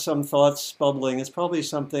you have some thoughts bubbling, it's probably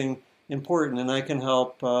something important, and I can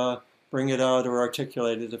help bring it out or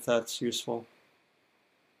articulate it if that's useful.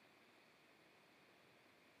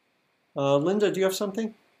 Linda, do you have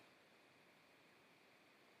something?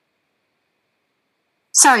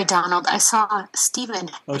 Sorry, Donald. I saw Stephen.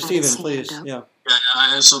 Oh, Stephen, please. Yeah.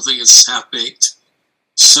 I have something that's half-baked.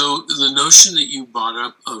 So the notion that you brought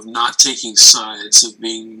up of not taking sides, of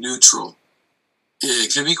being neutral,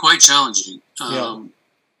 it can be quite challenging. Can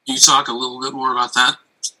you talk a little bit more about that?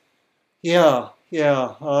 Yeah.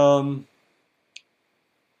 So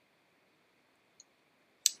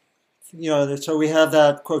we have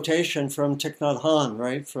that quotation from Thich Nhat Hanh,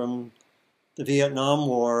 right, from the Vietnam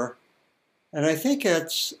War, and I think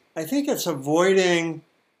it's avoiding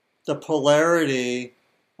the polarity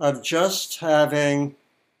of just having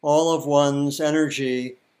all of one's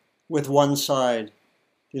energy with one side.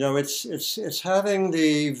 It's having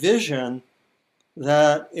the vision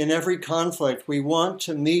that in every conflict we want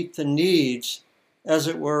to meet the needs, as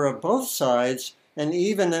it were, of both sides, and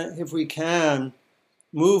even if we can,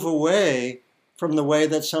 move away from the way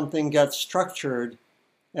that something gets structured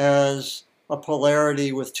as a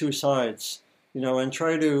polarity with two sides, and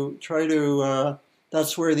try to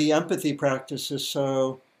that's where the empathy practice is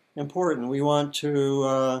so important. We want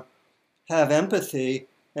to have empathy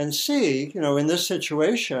and see, in this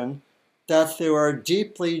situation, that there are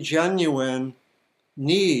deeply genuine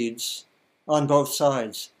needs on both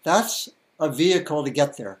sides. That's a vehicle to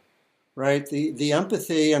get there, right? The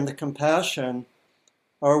empathy and the compassion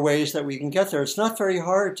are ways that we can get there. It's not very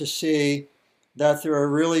hard to see that there are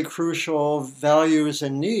really crucial values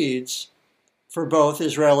and needs for both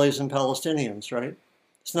Israelis and Palestinians, right?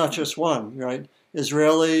 It's not just one, right?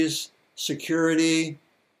 Israelis, security,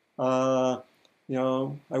 I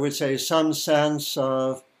would say some sense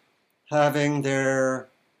of having their,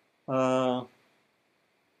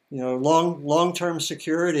 long-term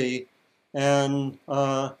security and,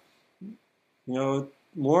 more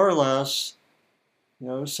or less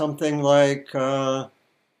something like,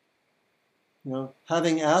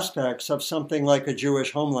 having aspects of something like a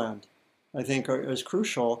Jewish homeland, I think is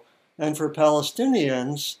crucial. And for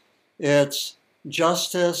Palestinians, it's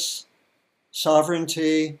justice,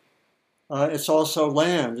 sovereignty. It's also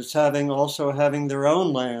land. It's also having their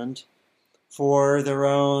own land for their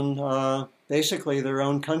own, basically their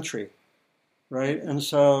own country, right? And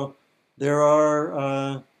so there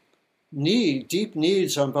are deep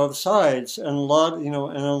needs on both sides, and in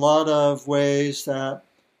a lot of ways that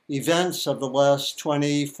events of the last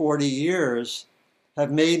 20, 40 years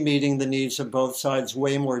have made meeting the needs of both sides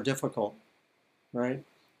way more difficult, right?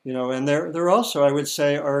 And there also, I would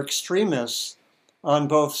say, are extremists on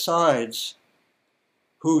both sides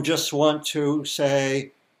who just want to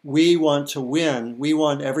say, we want to win, we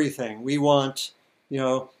want everything, we want,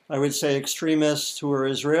 I would say extremists who are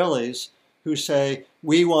Israelis who say,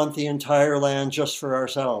 we want the entire land just for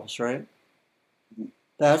ourselves, right?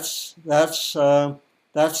 That's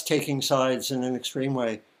taking sides in an extreme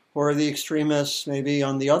way. Or the extremists maybe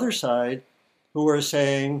on the other side who are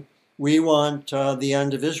saying, we want the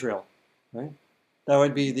end of Israel, right? That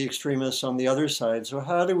would be the extremists on the other side. So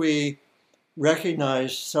how do we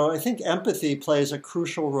recognize? So I think empathy plays a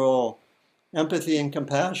crucial role, empathy and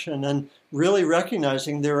compassion, and really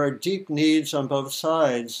recognizing there are deep needs on both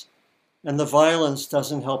sides, and the violence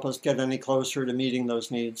doesn't help us get any closer to meeting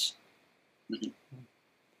those needs.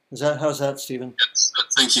 Mm-hmm. How's that, Stephen? Yes,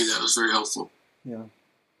 thank you. That was very helpful. Yeah,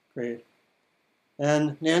 great.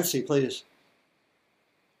 And Nancy, please.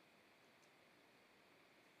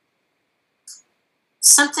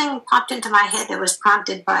 Something popped into my head that was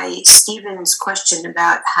prompted by Stephen's question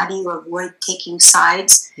about how do you avoid taking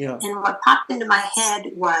sides. Yeah. And what popped into my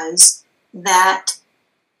head was that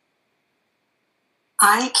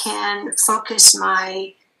I can focus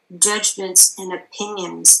my judgments and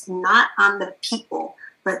opinions not on the people,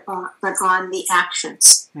 but on the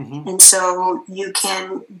actions. Mm-hmm. And so you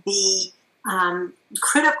can be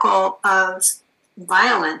critical of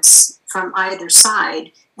violence from either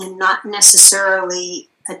side and not necessarily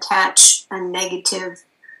attach a negative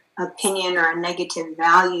opinion or a negative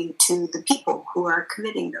value to the people who are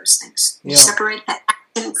committing those things. You separate the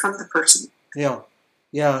action from the person. Yeah.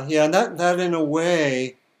 And that in a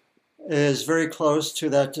way is very close to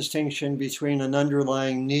that distinction between an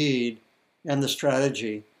underlying need and the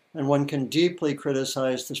strategy. And one can deeply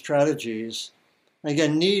criticize the strategies.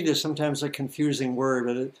 Again, need is sometimes a confusing word,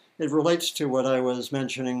 but it relates to what I was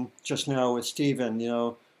mentioning just now with Stephen,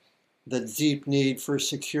 the deep need for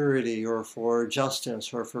security or for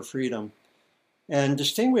justice or for freedom. And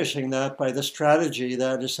distinguishing that by the strategy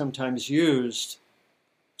that is sometimes used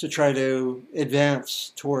to try to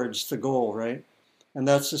advance towards the goal, right? And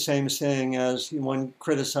that's the same thing as one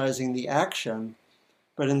criticizing the action,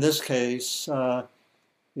 but in this case, not,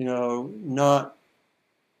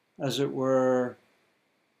 as it were,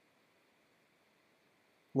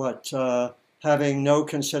 having no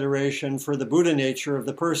consideration for the Buddha nature of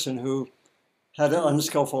the person who had an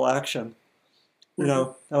unskillful action.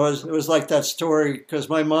 It was like that story, because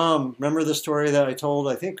my mom, remember the story that I told,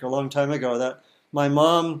 I think, a long time ago, that my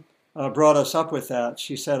mom brought us up with that.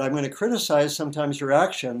 She said, I'm going to criticize sometimes your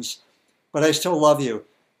actions, but I still love you.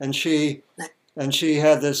 And she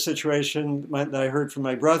had this situation that I heard from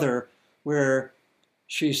my brother where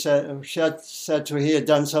she said he had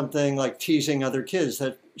done something like teasing other kids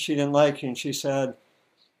that she didn't like. And she said,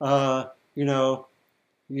 I love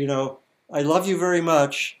you very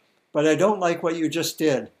much, but I don't like what you just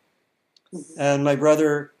did. And my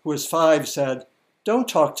brother, who was 5, said, don't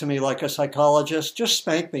talk to me like a psychologist, just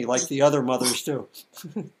spank me like the other mothers do.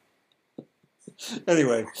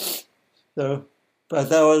 Anyway, but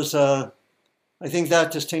that was, I think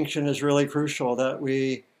that distinction is really crucial, that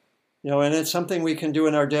we, and it's something we can do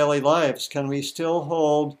in our daily lives. Can we still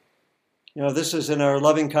hold, this is in our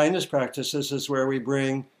loving kindness practice, this is where we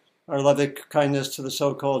bring our loving kindness to the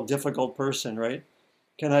so-called difficult person, right?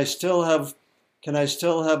 Can I still have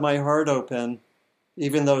my heart open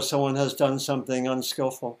even though someone has done something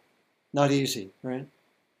unskillful? Not easy, right?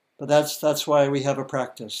 But that's why we have a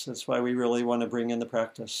practice. That's why we really want to bring in the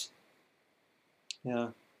practice. Yeah.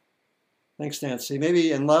 Thanks, Nancy.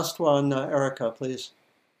 Maybe, and last one, Erica, please.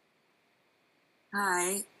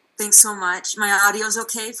 Hi. Thanks so much. My audio's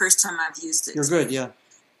okay? First time I've used it. You're good, yeah.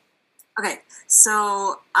 Okay.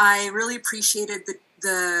 So I really appreciated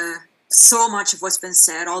the so much of what's been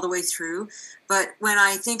said all the way through. But when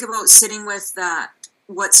I think about sitting with that,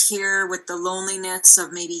 what's here with the loneliness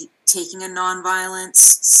of maybe taking a nonviolence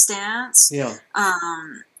stance,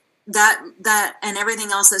 that and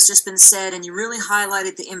everything else that's just been said, and you really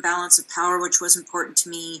highlighted the imbalance of power, which was important to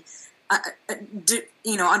me.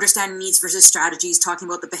 understand needs versus strategies, talking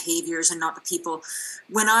about the behaviors and not the people.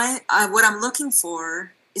 When what I'm looking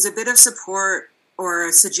for is a bit of support or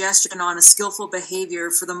a suggestion on a skillful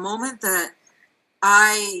behavior for the moment that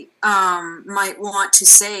I might want to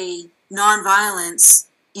say nonviolence,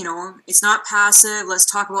 it's not passive, let's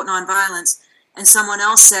talk about nonviolence. And someone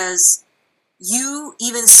else says, you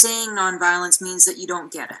even saying nonviolence means that you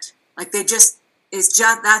don't get it. Like that's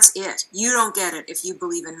it. You don't get it if you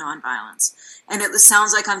believe in nonviolence. And it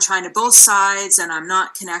sounds like I'm trying to both sides, and I'm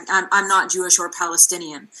not I'm not Jewish or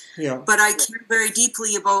Palestinian. Yeah. But I care very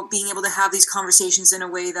deeply about being able to have these conversations in a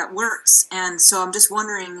way that works. And so I'm just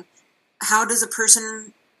wondering, how does a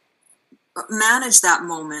person manage that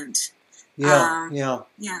moment? Yeah.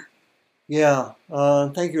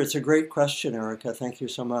 Thank you. It's a great question, Erica. Thank you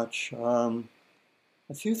so much. A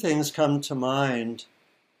few things come to mind.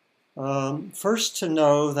 First, to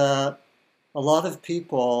know that a lot of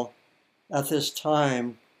people at this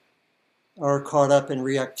time are caught up in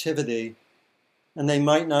reactivity, and they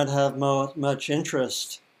might not have much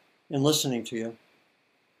interest in listening to you.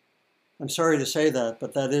 I'm sorry to say that,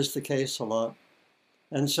 but that is the case a lot.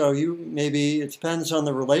 And so it depends on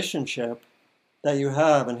the relationship that you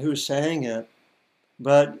have and who's saying it,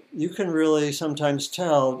 but you can really sometimes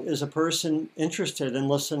tell, is a person interested in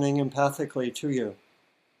listening empathically to you?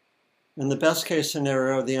 In the best case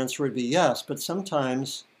scenario, the answer would be yes, but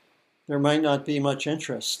sometimes there might not be much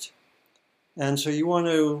interest. And so you want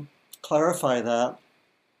to clarify that.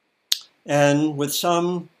 And with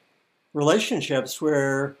some relationships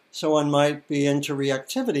where someone might be into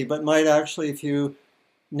reactivity, but might actually, if you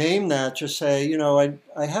name that, just say,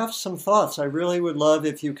 I have some thoughts. I really would love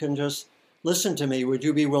if you can just listen to me. Would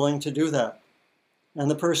you be willing to do that? And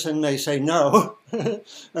the person may say no, and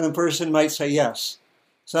the person might say yes.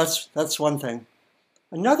 So that's one thing.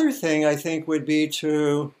 Another thing I think would be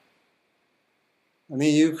you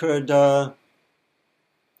could, if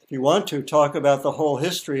you want to, talk about the whole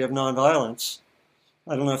history of nonviolence.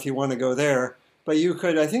 I don't know if you want to go there, but you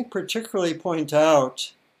could, I think, particularly point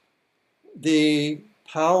out the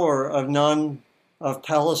power of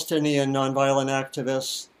Palestinian nonviolent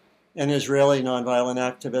activists and Israeli nonviolent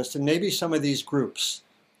activists, and maybe some of these groups,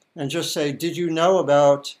 and just say, did you know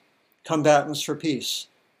about Combatants for Peace?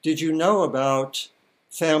 Did you know about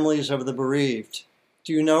families of the bereaved?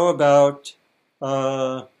 Do you know about,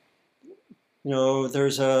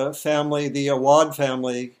 there's a family, the Awad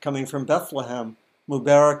family coming from Bethlehem,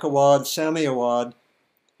 Mubarak Awad, Sami Awad,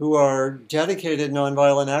 who are dedicated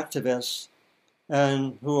nonviolent activists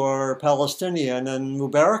and who are Palestinian. And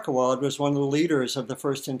Mubarak Awad was one of the leaders of the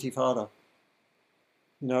first Intifada.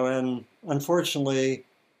 And unfortunately,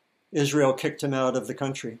 Israel kicked him out of the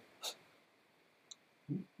country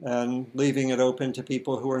and leaving it open to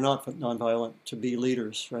people who are not nonviolent to be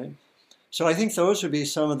leaders, right? So I think those would be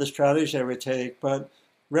some of the strategies I would take, but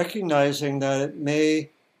recognizing that it may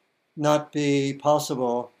not be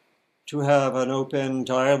possible to have an open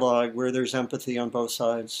dialogue where there's empathy on both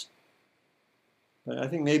sides. But I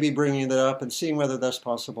think maybe bringing that up and seeing whether that's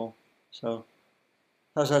possible. So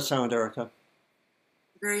how's that sound, Erica?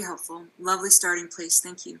 Very helpful. Lovely starting place.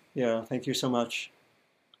 Thank you. Yeah, thank you so much.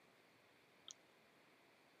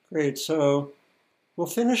 Great. So we'll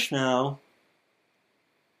finish now.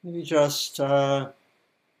 Maybe just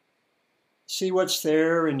see what's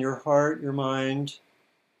there in your heart, your mind,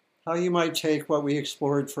 how you might take what we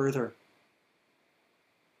explored further.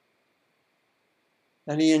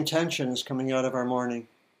 Any intentions coming out of our morning?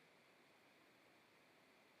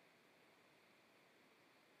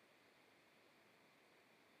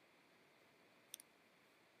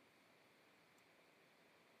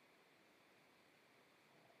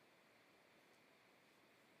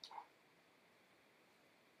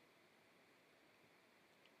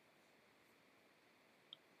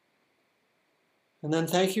 And then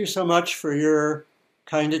thank you so much for your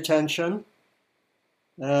kind attention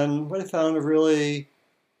and what I found a really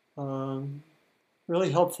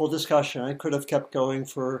helpful discussion. I could have kept going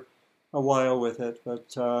for a while with it,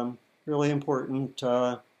 but really important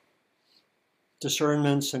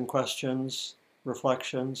discernments and questions,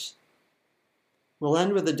 reflections. We'll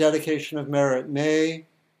end with the dedication of merit. May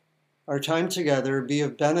our time together be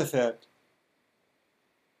of benefit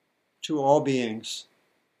to all beings,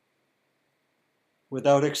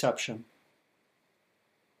 without exception,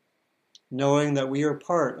 knowing that we are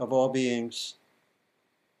part of all beings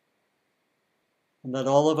and that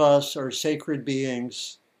all of us are sacred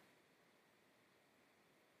beings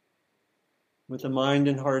with the mind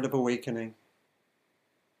and heart of awakening,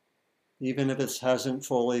 even if it hasn't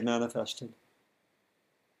fully manifested.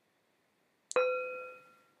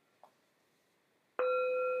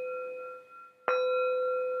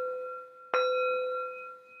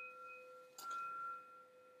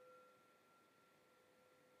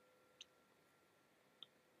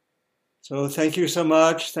 So thank you so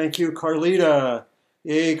much. Thank you, Carlita.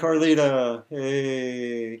 Yay, Carlita.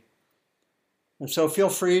 Hey. And so feel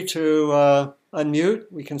free to unmute.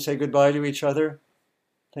 We can say goodbye to each other.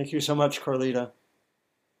 Thank you so much, Carlita.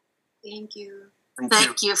 Thank you.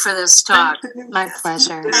 Thank you for this talk. My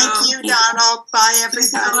pleasure. Thank you, Donald. Bye,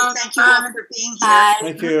 everybody. Thank you all for being here. Bye.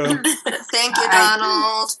 Thank you. Thank you,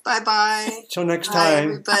 Donald. Bye-bye. Till next Bye, time.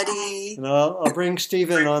 everybody. And I'll bring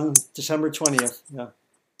Stephen on December 20th. Yeah.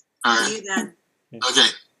 All See right. you then. Okay.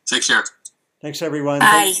 Take care. Thanks, everyone.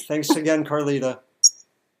 Bye. Thanks again, Carlita.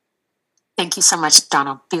 Thank you so much,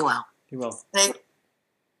 Donald. Be well. Be well.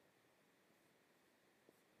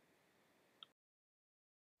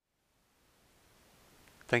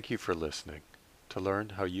 Thank you for listening. To learn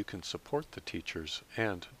how you can support the teachers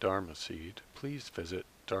and Dharma Seed, please visit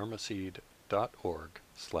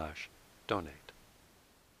dharmaseed.org/donate.